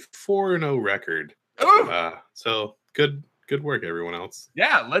place with a 4-0 record. So good work, everyone else.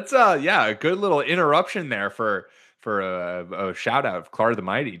 Yeah, let's a good little interruption there for a shout out of Clark the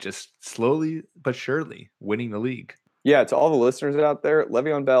Mighty, just slowly but surely winning the league. Yeah, to all the listeners out there,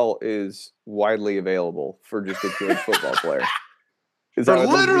 Le'Veon Bell is widely available for just a good football player. For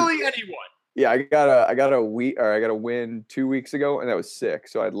literally anyone. Yeah, I got a win 2 weeks ago, and that was sick.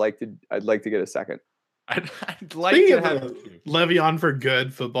 So I'd like to get a second. I'd like Speaking to of have Le'Veon for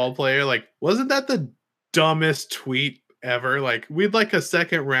good football player. Like, wasn't that the dumbest tweet ever? Like, we'd like a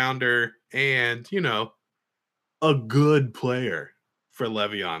second rounder and a good player for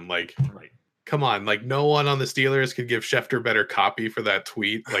Le'Veon. Like, right. Come on, like no one on the Steelers could give Schefter better copy for that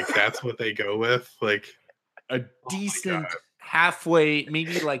tweet. Like that's what they go with. Like a decent halfway,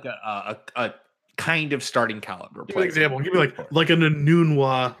 maybe like a kind of starting caliber player. Give me an example. Give me like an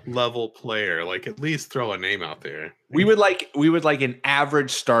Enunwa level player. Like at least throw a name out there. We would like an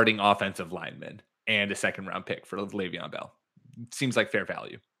average starting offensive lineman and a second round pick for Le'Veon Bell. Seems like fair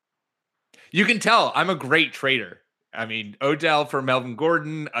value. You can tell I'm a great trader. I mean, Odell for Melvin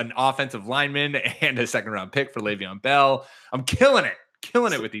Gordon, an offensive lineman, and a second round pick for Le'Veon Bell. I'm killing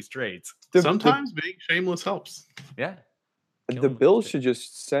it with these trades. Sometimes being shameless helps. Yeah. The Bills should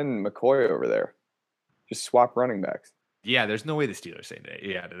just send McCoy over there. Just swap running backs. Yeah, there's no way the Steelers say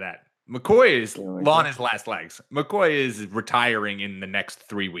yeah to that. McCoy is on his last legs. McCoy is retiring in the next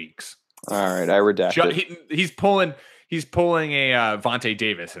 3 weeks. All right, I redacted. He's pulling a Vontae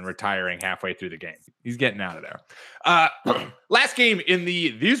Davis and retiring halfway through the game. He's getting out of there. Last game in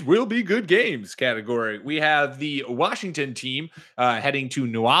the these will be good games category. We have the Washington team heading to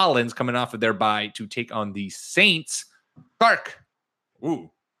New Orleans, coming off of their bye to take on the Saints. Clark,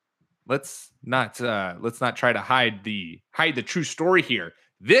 let's not try to hide the true story here.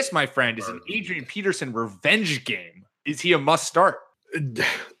 This, my friend, is an Adrian Peterson revenge game. Is he a must start?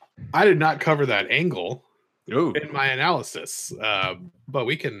 I did not cover that angle. Ooh. In my analysis, but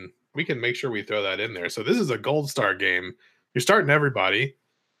we can make sure we throw that in there. So this is a gold star game. You're starting everybody,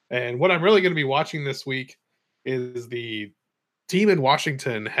 and what I'm really going to be watching this week is the team in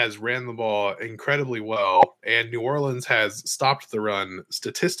Washington has ran the ball incredibly well, and New Orleans has stopped the run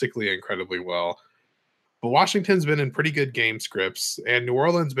statistically incredibly well. But Washington's been in pretty good game scripts, and New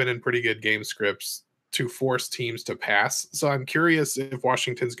Orleans been in pretty good game scripts to force teams to pass. So I'm curious if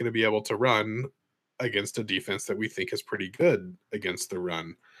Washington's going to be able to run against a defense that we think is pretty good against the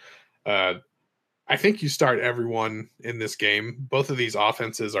run. I think you start everyone in this game. Both of these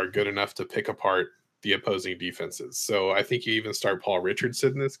offenses are good enough to pick apart the opposing defenses. So I think you even start Paul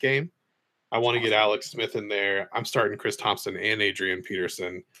Richardson in this game. I want to get Alex Smith in there. I'm starting Chris Thompson and Adrian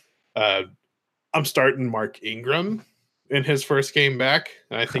Peterson. I'm starting Mark Ingram in his first game back.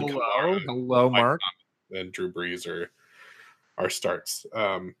 And I think hello Mark. And Drew Brees are starts.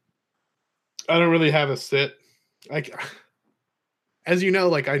 I don't really have a sit. As you know,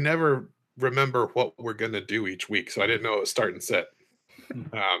 like I never remember what we're gonna do each week, so I didn't know it was start and sit.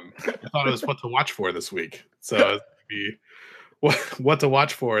 I thought it was what to watch for this week. So what to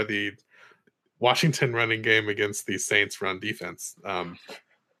watch for the Washington running game against the Saints run defense.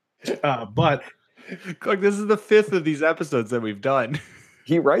 But Clark, this is the 5th of these episodes that we've done.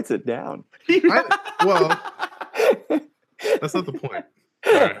 He writes it down. Well, that's not the point.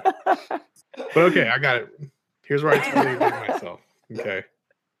 All right. But okay, I got it. Here's where I totally agree myself. Okay.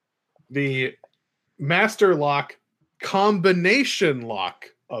 The master lock combination lock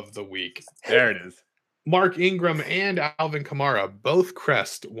of the week. There it is. Mark Ingram and Alvin Kamara both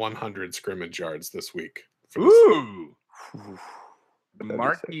crest 100 scrimmage yards this week. Ooh. The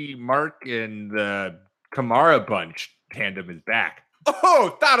Mark and the Kamara bunch tandem is back.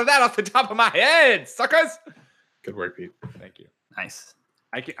 Oh, thought of that off the top of my head, suckers. Good work, Pete. Thank you. Nice.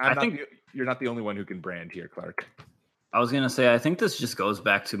 I think you're not the only one who can brand here, Clark. I was gonna say I think this just goes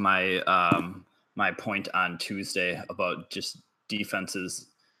back to my my point on Tuesday about just defenses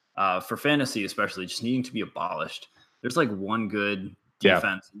for fantasy, especially just needing to be abolished. There's like one good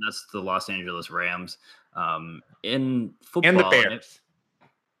defense, and that's the Los Angeles Rams. In football, and the Bears,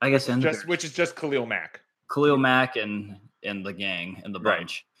 I guess, which is just Khalil Mack, and the gang and the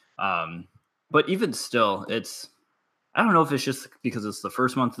bunch. Right. But even still, I don't know if it's just because it's the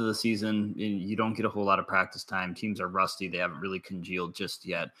first month of the season, you don't get a whole lot of practice time. Teams are rusty. They haven't really congealed just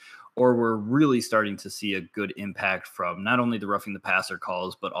yet. Or we're really starting to see a good impact from not only the roughing the passer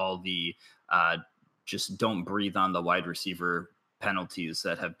calls, but all the just don't breathe on the wide receiver penalties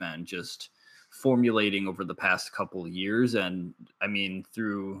that have been just formulating over the past couple of years. And I mean,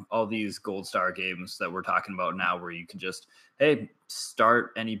 through all these gold star games that we're talking about now, where you can just, hey,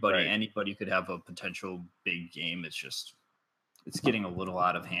 start anybody, Right. Anybody could have a potential big game. It's getting a little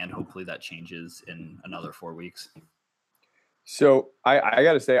out of hand. Hopefully that changes in another 4 weeks. So I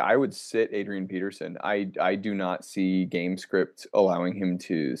got to say, I would sit Adrian Peterson. I do not see game script allowing him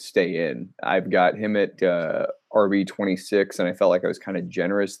to stay in. I've got him at RB 26, and I felt like I was kind of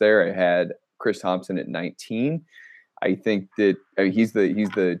generous there. I had Chris Thompson at 19. I think that he's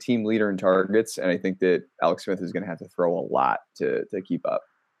the team leader in targets, and I think that Alex Smith is going to have to throw a lot to keep up.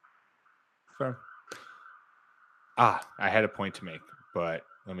 Fair. I had a point to make, but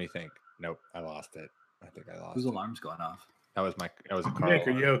let me think. Nope, I lost it. I think I lost. Whose alarm's going off? That was a car. Nick,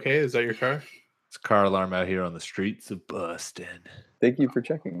 are you okay? Is that your car? It's a car alarm out here on the streets of Boston. Thank you for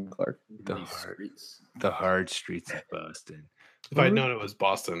checking, Clark. The hard streets of Boston. If I'd known it was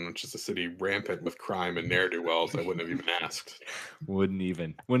Boston, which is a city rampant with crime and ne'er-do-wells, I wouldn't have even asked. Wouldn't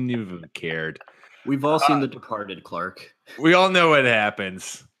even cared. We've all seen The Departed, Clark. We all know what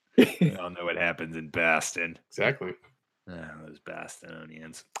happens. We all know what happens in Boston. Exactly. Those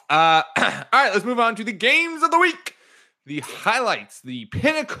Bostonians. All right, let's move on to the games of the week. The highlights, the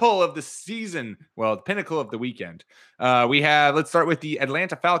pinnacle of the season. Well, the pinnacle of the weekend. Let's start with the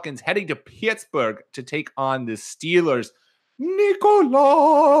Atlanta Falcons heading to Pittsburgh to take on the Steelers.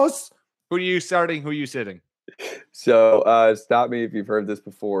 Nicholas, who are you starting? Who are you sitting? So stop me if you've heard this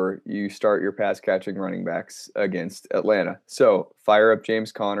before. You start your pass catching running backs against Atlanta. So fire up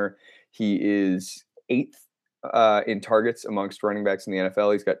James Conner. He is 8th in targets amongst running backs in the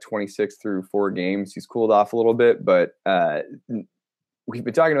NFL. He's got 26 through 4 games. He's cooled off a little bit, but we've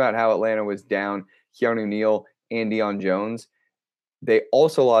been talking about how Atlanta was down Keanu Neal and Deion Jones. They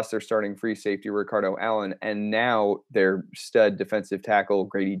also lost their starting free safety, Ricardo Allen, and now their stud defensive tackle,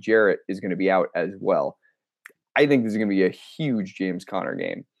 Grady Jarrett, is going to be out as well. I think this is going to be a huge James Conner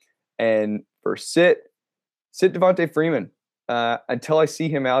game. And for sit Devontae Freeman. Until I see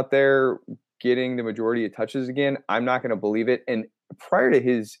him out there getting the majority of touches again, I'm not going to believe it. And prior to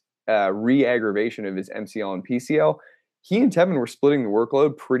his re-aggravation of his MCL and PCL, he and Tevin were splitting the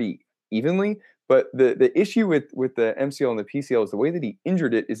workload pretty evenly. But the issue with the MCL and the PCL is the way that he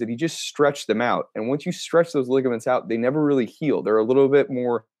injured it is that he just stretched them out. And once you stretch those ligaments out, they never really heal. They're a little bit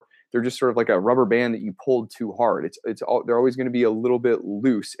more, they're just sort of like a rubber band that you pulled too hard. They're always going to be a little bit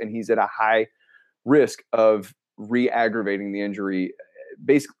loose, and he's at a high risk of re-aggravating the injury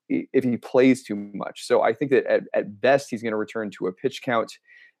basically if he plays too much. So I think that at best he's going to return to a pitch count.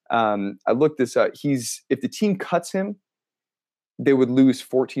 I looked this up. If the team cuts him, they would lose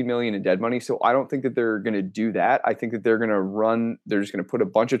 $14 million in dead money. So I don't think that they're going to do that. I think that they're just going to put a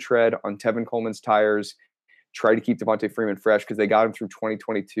bunch of tread on Tevin Coleman's tires, try to keep Devontae Freeman fresh because they got him through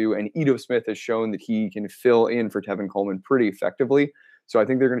 2022. And Ito Smith has shown that he can fill in for Tevin Coleman pretty effectively. So I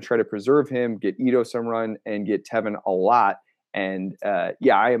think they're going to try to preserve him, get Ito some run, and get Tevin a lot. And I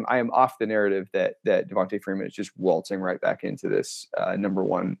am off the narrative that Devontae Freeman is just waltzing right back into this number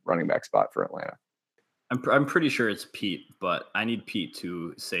 1 running back spot for Atlanta. I'm pretty sure it's Pete, but I need Pete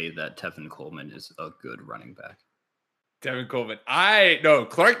to say that Tevin Coleman is a good running back. Tevin Coleman.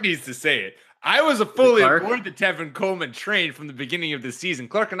 Clark needs to say it. I was fully aboard the Tevin Coleman train from the beginning of the season.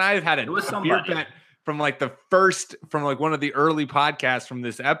 Clark and I have had a beer bet from one of the early podcasts from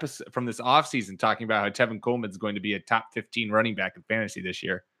this episode, from this offseason, talking about how Tevin Coleman is going to be a top 15 running back in fantasy this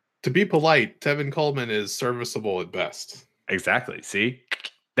year. To be polite, Tevin Coleman is serviceable at best. Exactly. See?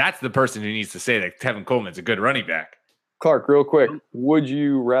 That's the person who needs to say that Tevin Coleman's a good running back. Clark, real quick, would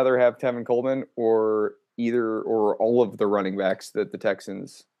you rather have Tevin Coleman or all of the running backs that the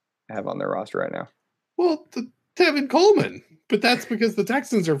Texans have on their roster right now? Well, Tevin Coleman, but that's because the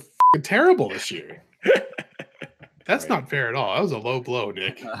Texans are terrible this year. That's not fair at all. That was a low blow,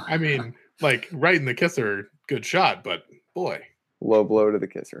 Nick. I mean, like right in the kisser, good shot, but boy, low blow to the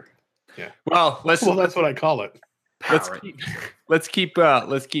kisser. Yeah. Well, that's what I call it. Let's keep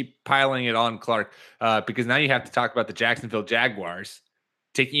piling it on, Clark, because now you have to talk about the Jacksonville Jaguars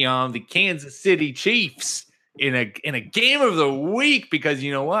taking on the Kansas City Chiefs in a game of the week. Because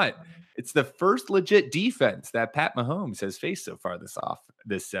you know what, it's the first legit defense that Pat Mahomes has faced so far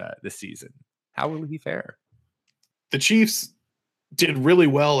this season. How will he fare? The Chiefs did really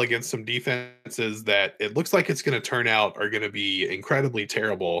well against some defenses that it looks like it's going to turn out are going to be incredibly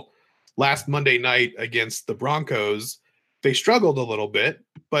terrible. Last Monday night against the Broncos, they struggled a little bit,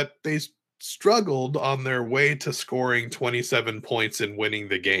 but they struggled on their way to scoring 27 points and winning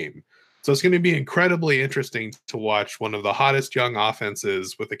the game. So it's going to be incredibly interesting to watch one of the hottest young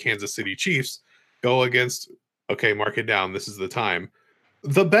offenses with the Kansas City Chiefs go against, okay, mark it down, this is the time,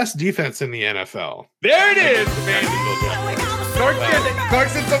 the best defense in the NFL. There it is, man. Clark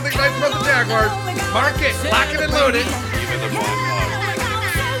said something nice about the Jaguars. Mark it, lock it, and load it. Even the blind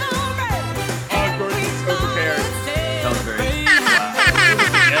Oh, Gordon's so prepared. That was very.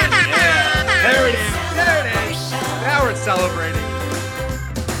 There it is. There it is. Now we're celebrating.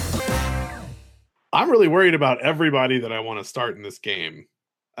 I'm really worried about everybody that I want to start in this game.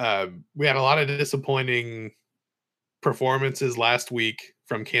 We had a lot of disappointing performances last week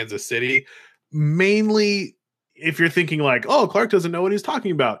from Kansas City. Mainly, if you're thinking like, oh, Clark doesn't know what he's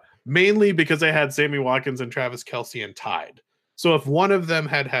talking about. Mainly because they had Sammy Watkins and Travis Kelce and tied. So if one of them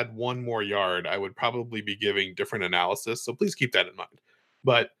had one more yard, I would probably be giving different analysis. So please keep that in mind.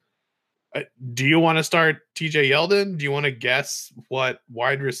 But do you want to start TJ Yeldon? Do you want to guess what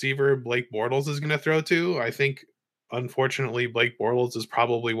wide receiver Blake Bortles is going to throw to? I think, unfortunately, Blake Bortles is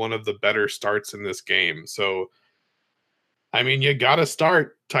probably one of the better starts in this game. So, I mean, you got to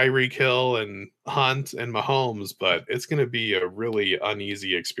start Tyreek Hill and Hunt and Mahomes, but it's going to be a really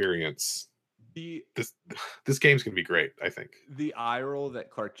uneasy experience. This game's going to be great, I think. The eye roll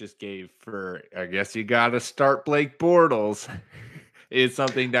that Clark just gave for, I guess you got to start Blake Bortles, is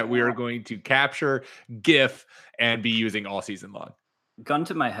something that we are going to capture, GIF, and be using all season long. Gun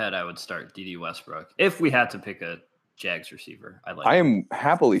to my head, I would start D.D. Westbrook if we had to pick a Jags receiver. I am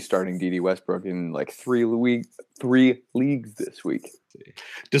happily starting D.D. Westbrook in like three leagues this week.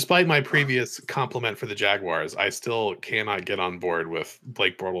 Despite my previous compliment for the Jaguars, I still cannot get on board with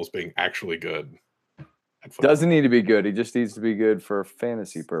Blake Bortles being actually good. Doesn't need to be good. He just needs to be good for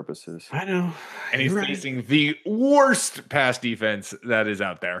fantasy purposes. I know. And he's facing the worst pass defense that is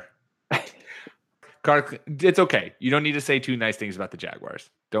out there. Clark, it's okay. You don't need to say too nice things about the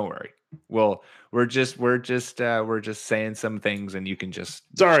Jaguars. Don't worry. Well, we're just saying some things, and you can just.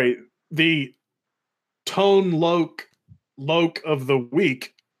 Sorry, the tone loke of the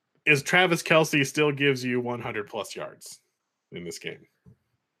week is Travis Kelce still gives you 100 plus yards in this game.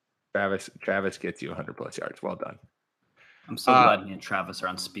 Travis gets you 100 plus yards. Well done. I'm so glad me and Travis are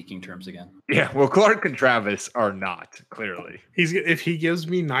on speaking terms again. Yeah, well, Clark and Travis are not, clearly. If he gives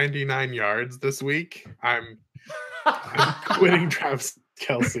me 99 yards this week, I'm quitting Travis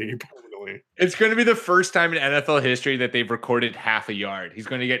Kelce permanently. It's going to be the first time in NFL history that they've recorded half a yard. He's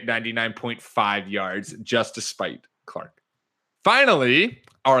going to get 99.5 yards just to spite Clark. Finally,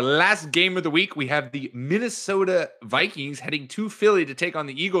 our last game of the week, we have the Minnesota Vikings heading to Philly to take on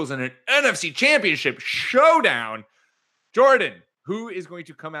the Eagles in an NFC Championship showdown. Jordan, who is going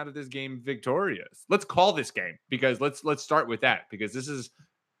to come out of this game victorious? Let's call this game, because let's start with that, because this is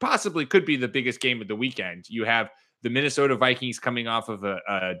possibly could be the biggest game of the weekend. You have the Minnesota Vikings coming off of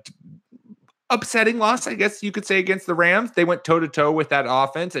a upsetting loss, I guess you could say, against the Rams. They went toe-to-toe with that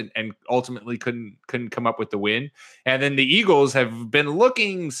offense and ultimately couldn't come up with the win. And then the Eagles have been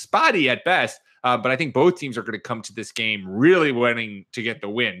looking spotty at best, but I think both teams are going to come to this game really wanting to get the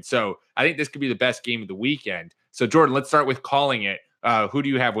win. So I think this could be the best game of the weekend. So, Jordan, let's start with calling it. Who do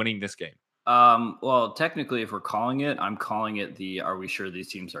you have winning this game? Well, technically, if we're calling it, I'm calling it the "Are we sure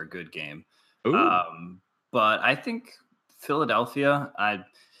these teams are good?" game. But I think Philadelphia,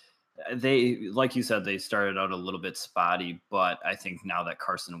 they, like you said, they started out a little bit spotty, but I think now that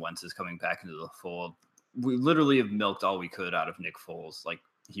Carson Wentz is coming back into the fold, we literally have milked all we could out of Nick Foles. Like,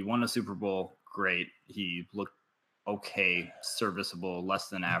 he won a Super Bowl, great. He looked okay, serviceable, less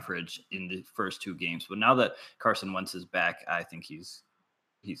than average in the first two games. But now that Carson Wentz is back, I think he's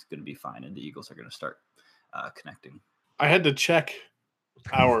going to be fine, and the Eagles are going to start connecting. I had to check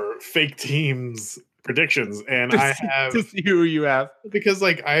our fake teams predictions, and I have to see who you have, because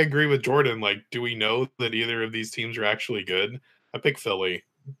like I agree with Jordan. Like, do we know that either of these teams are actually good? I pick Philly.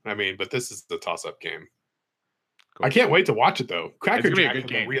 I mean, but this is the toss-up game. Cool. I can't wait to watch it though. Cracker Jack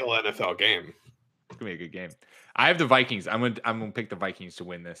is a real NFL game. It's gonna be a good game. I have the Vikings. I'm gonna pick the Vikings to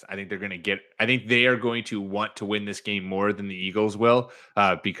win this. I think they are going to want to win this game more than the Eagles will,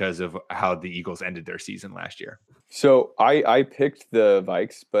 because of how the Eagles ended their season last year. So I picked the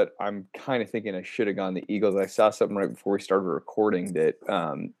Vikes, but I'm kind of thinking I should have gone the Eagles. I saw something right before we started recording that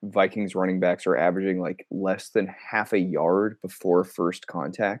Vikings running backs are averaging like less than half a yard before first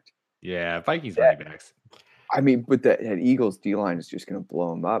contact. Yeah, Vikings running backs. I mean, but that Eagles D-line is just going to blow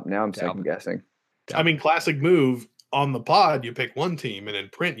them up. Now I'm second guessing. I mean, classic move on the pod. You pick one team, and in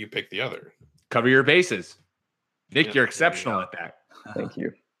print, you pick the other. Cover your bases. Nick, you're exceptional at that. Thank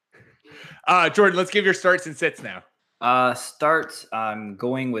you. Jordan, let's give your starts and sits now. Starts, I'm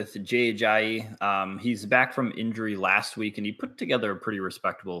going with Jay Ajayi. He's back from injury last week, and he put together a pretty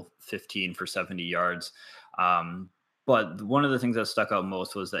respectable 15 for 70 yards. But But one of the things that stuck out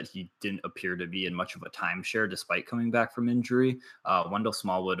most was that he didn't appear to be in much of a timeshare despite coming back from injury. Wendell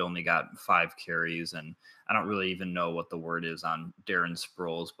Smallwood only got 5 carries, and I don't really even know what the word is on Darren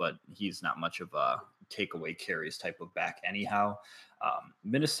Sproles, but he's not much of a takeaway carries type of back anyhow.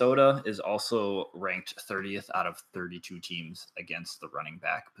 Minnesota is also ranked 30th out of 32 teams against the running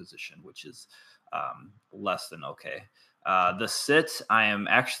back position, which is less than okay. The sit, I am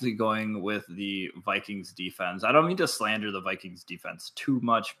actually going with the Vikings defense. I don't mean to slander the Vikings defense too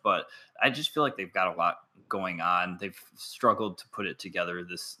much, but I just feel like they've got a lot going on. They've struggled to put it together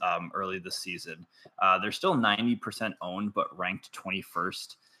this early this season. They're still 90% owned, but ranked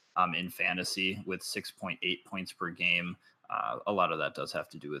 21st in fantasy with 6.8 points per game. A lot of that does have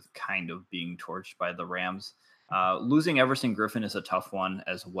to do with kind of being torched by the Rams. Losing Everson Griffin is a tough one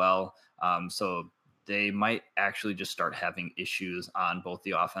as well. So they might actually just start having issues on both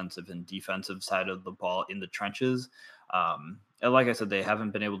the offensive and defensive side of the ball in the trenches. And like I said, they haven't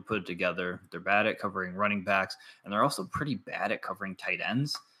been able to put it together. They're bad at covering running backs, and they're also pretty bad at covering tight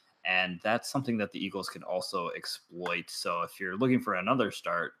ends. And that's something that the Eagles can also exploit. So if you're looking for another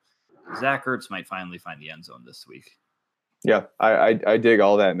start, Zach Ertz might finally find the end zone this week. Yeah, I dig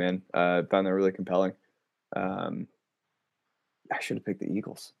all that, man. Found that really compelling. I should have picked the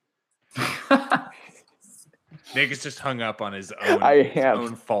Eagles. Nick is just hung up on his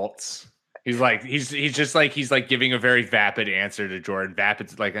own faults. He's like giving a very vapid answer to Jordan.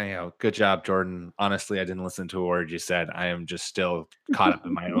 Vapid's like, good job, Jordan. Honestly, I didn't listen to a word you said. I am just still caught up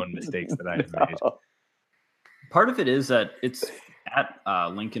in my own mistakes that I have made. Part of it is that it's at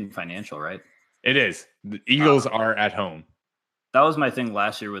Lincoln Financial, right? It is. The Eagles are at home. That was my thing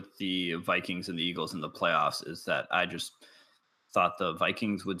last year with the Vikings and the Eagles in the playoffs, is that I just thought the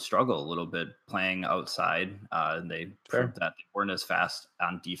Vikings would struggle a little bit playing outside. And they proved that they weren't as fast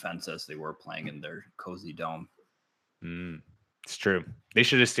on defense as they were playing in their cozy dome. It's true. They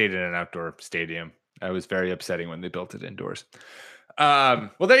should have stayed in an outdoor stadium. It was very upsetting when they built it indoors. Well,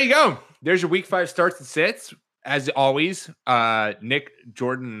 there you go. There's your week 5 starts and sits. As always, Nick,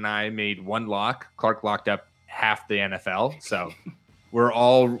 Jordan, and I made one lock. Clark locked up half the NFL. So we're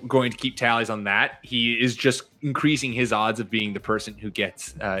all going to keep tallies on that. He is just increasing his odds of being the person who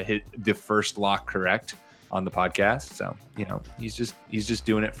gets the first lock correct on the podcast. So, he's just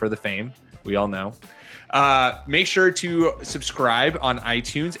doing it for the fame. We all know. Make sure to subscribe on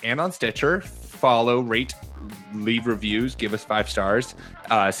iTunes and on Stitcher. Follow, rate, leave reviews, give us 5 stars,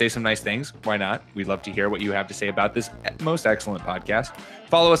 say some nice things. Why not? We'd love to hear what you have to say about this most excellent podcast.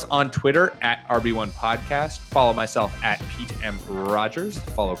 Follow us on Twitter at RB1 Podcast. Follow myself at Pete M. Rogers.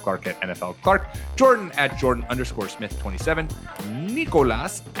 Follow Clark at NFL Clark. Jordan at Jordan_Smith27.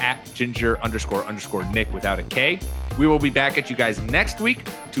 Nicolas at Ginger__Nick without a K. We will be back at you guys next week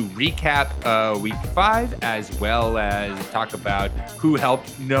to recap week 5, as well as talk about who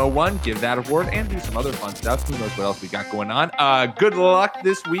helped no one, give that award, and do some other fun stuff. Who knows what else we got going on. Good luck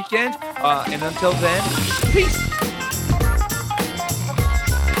this weekend. And until then, peace.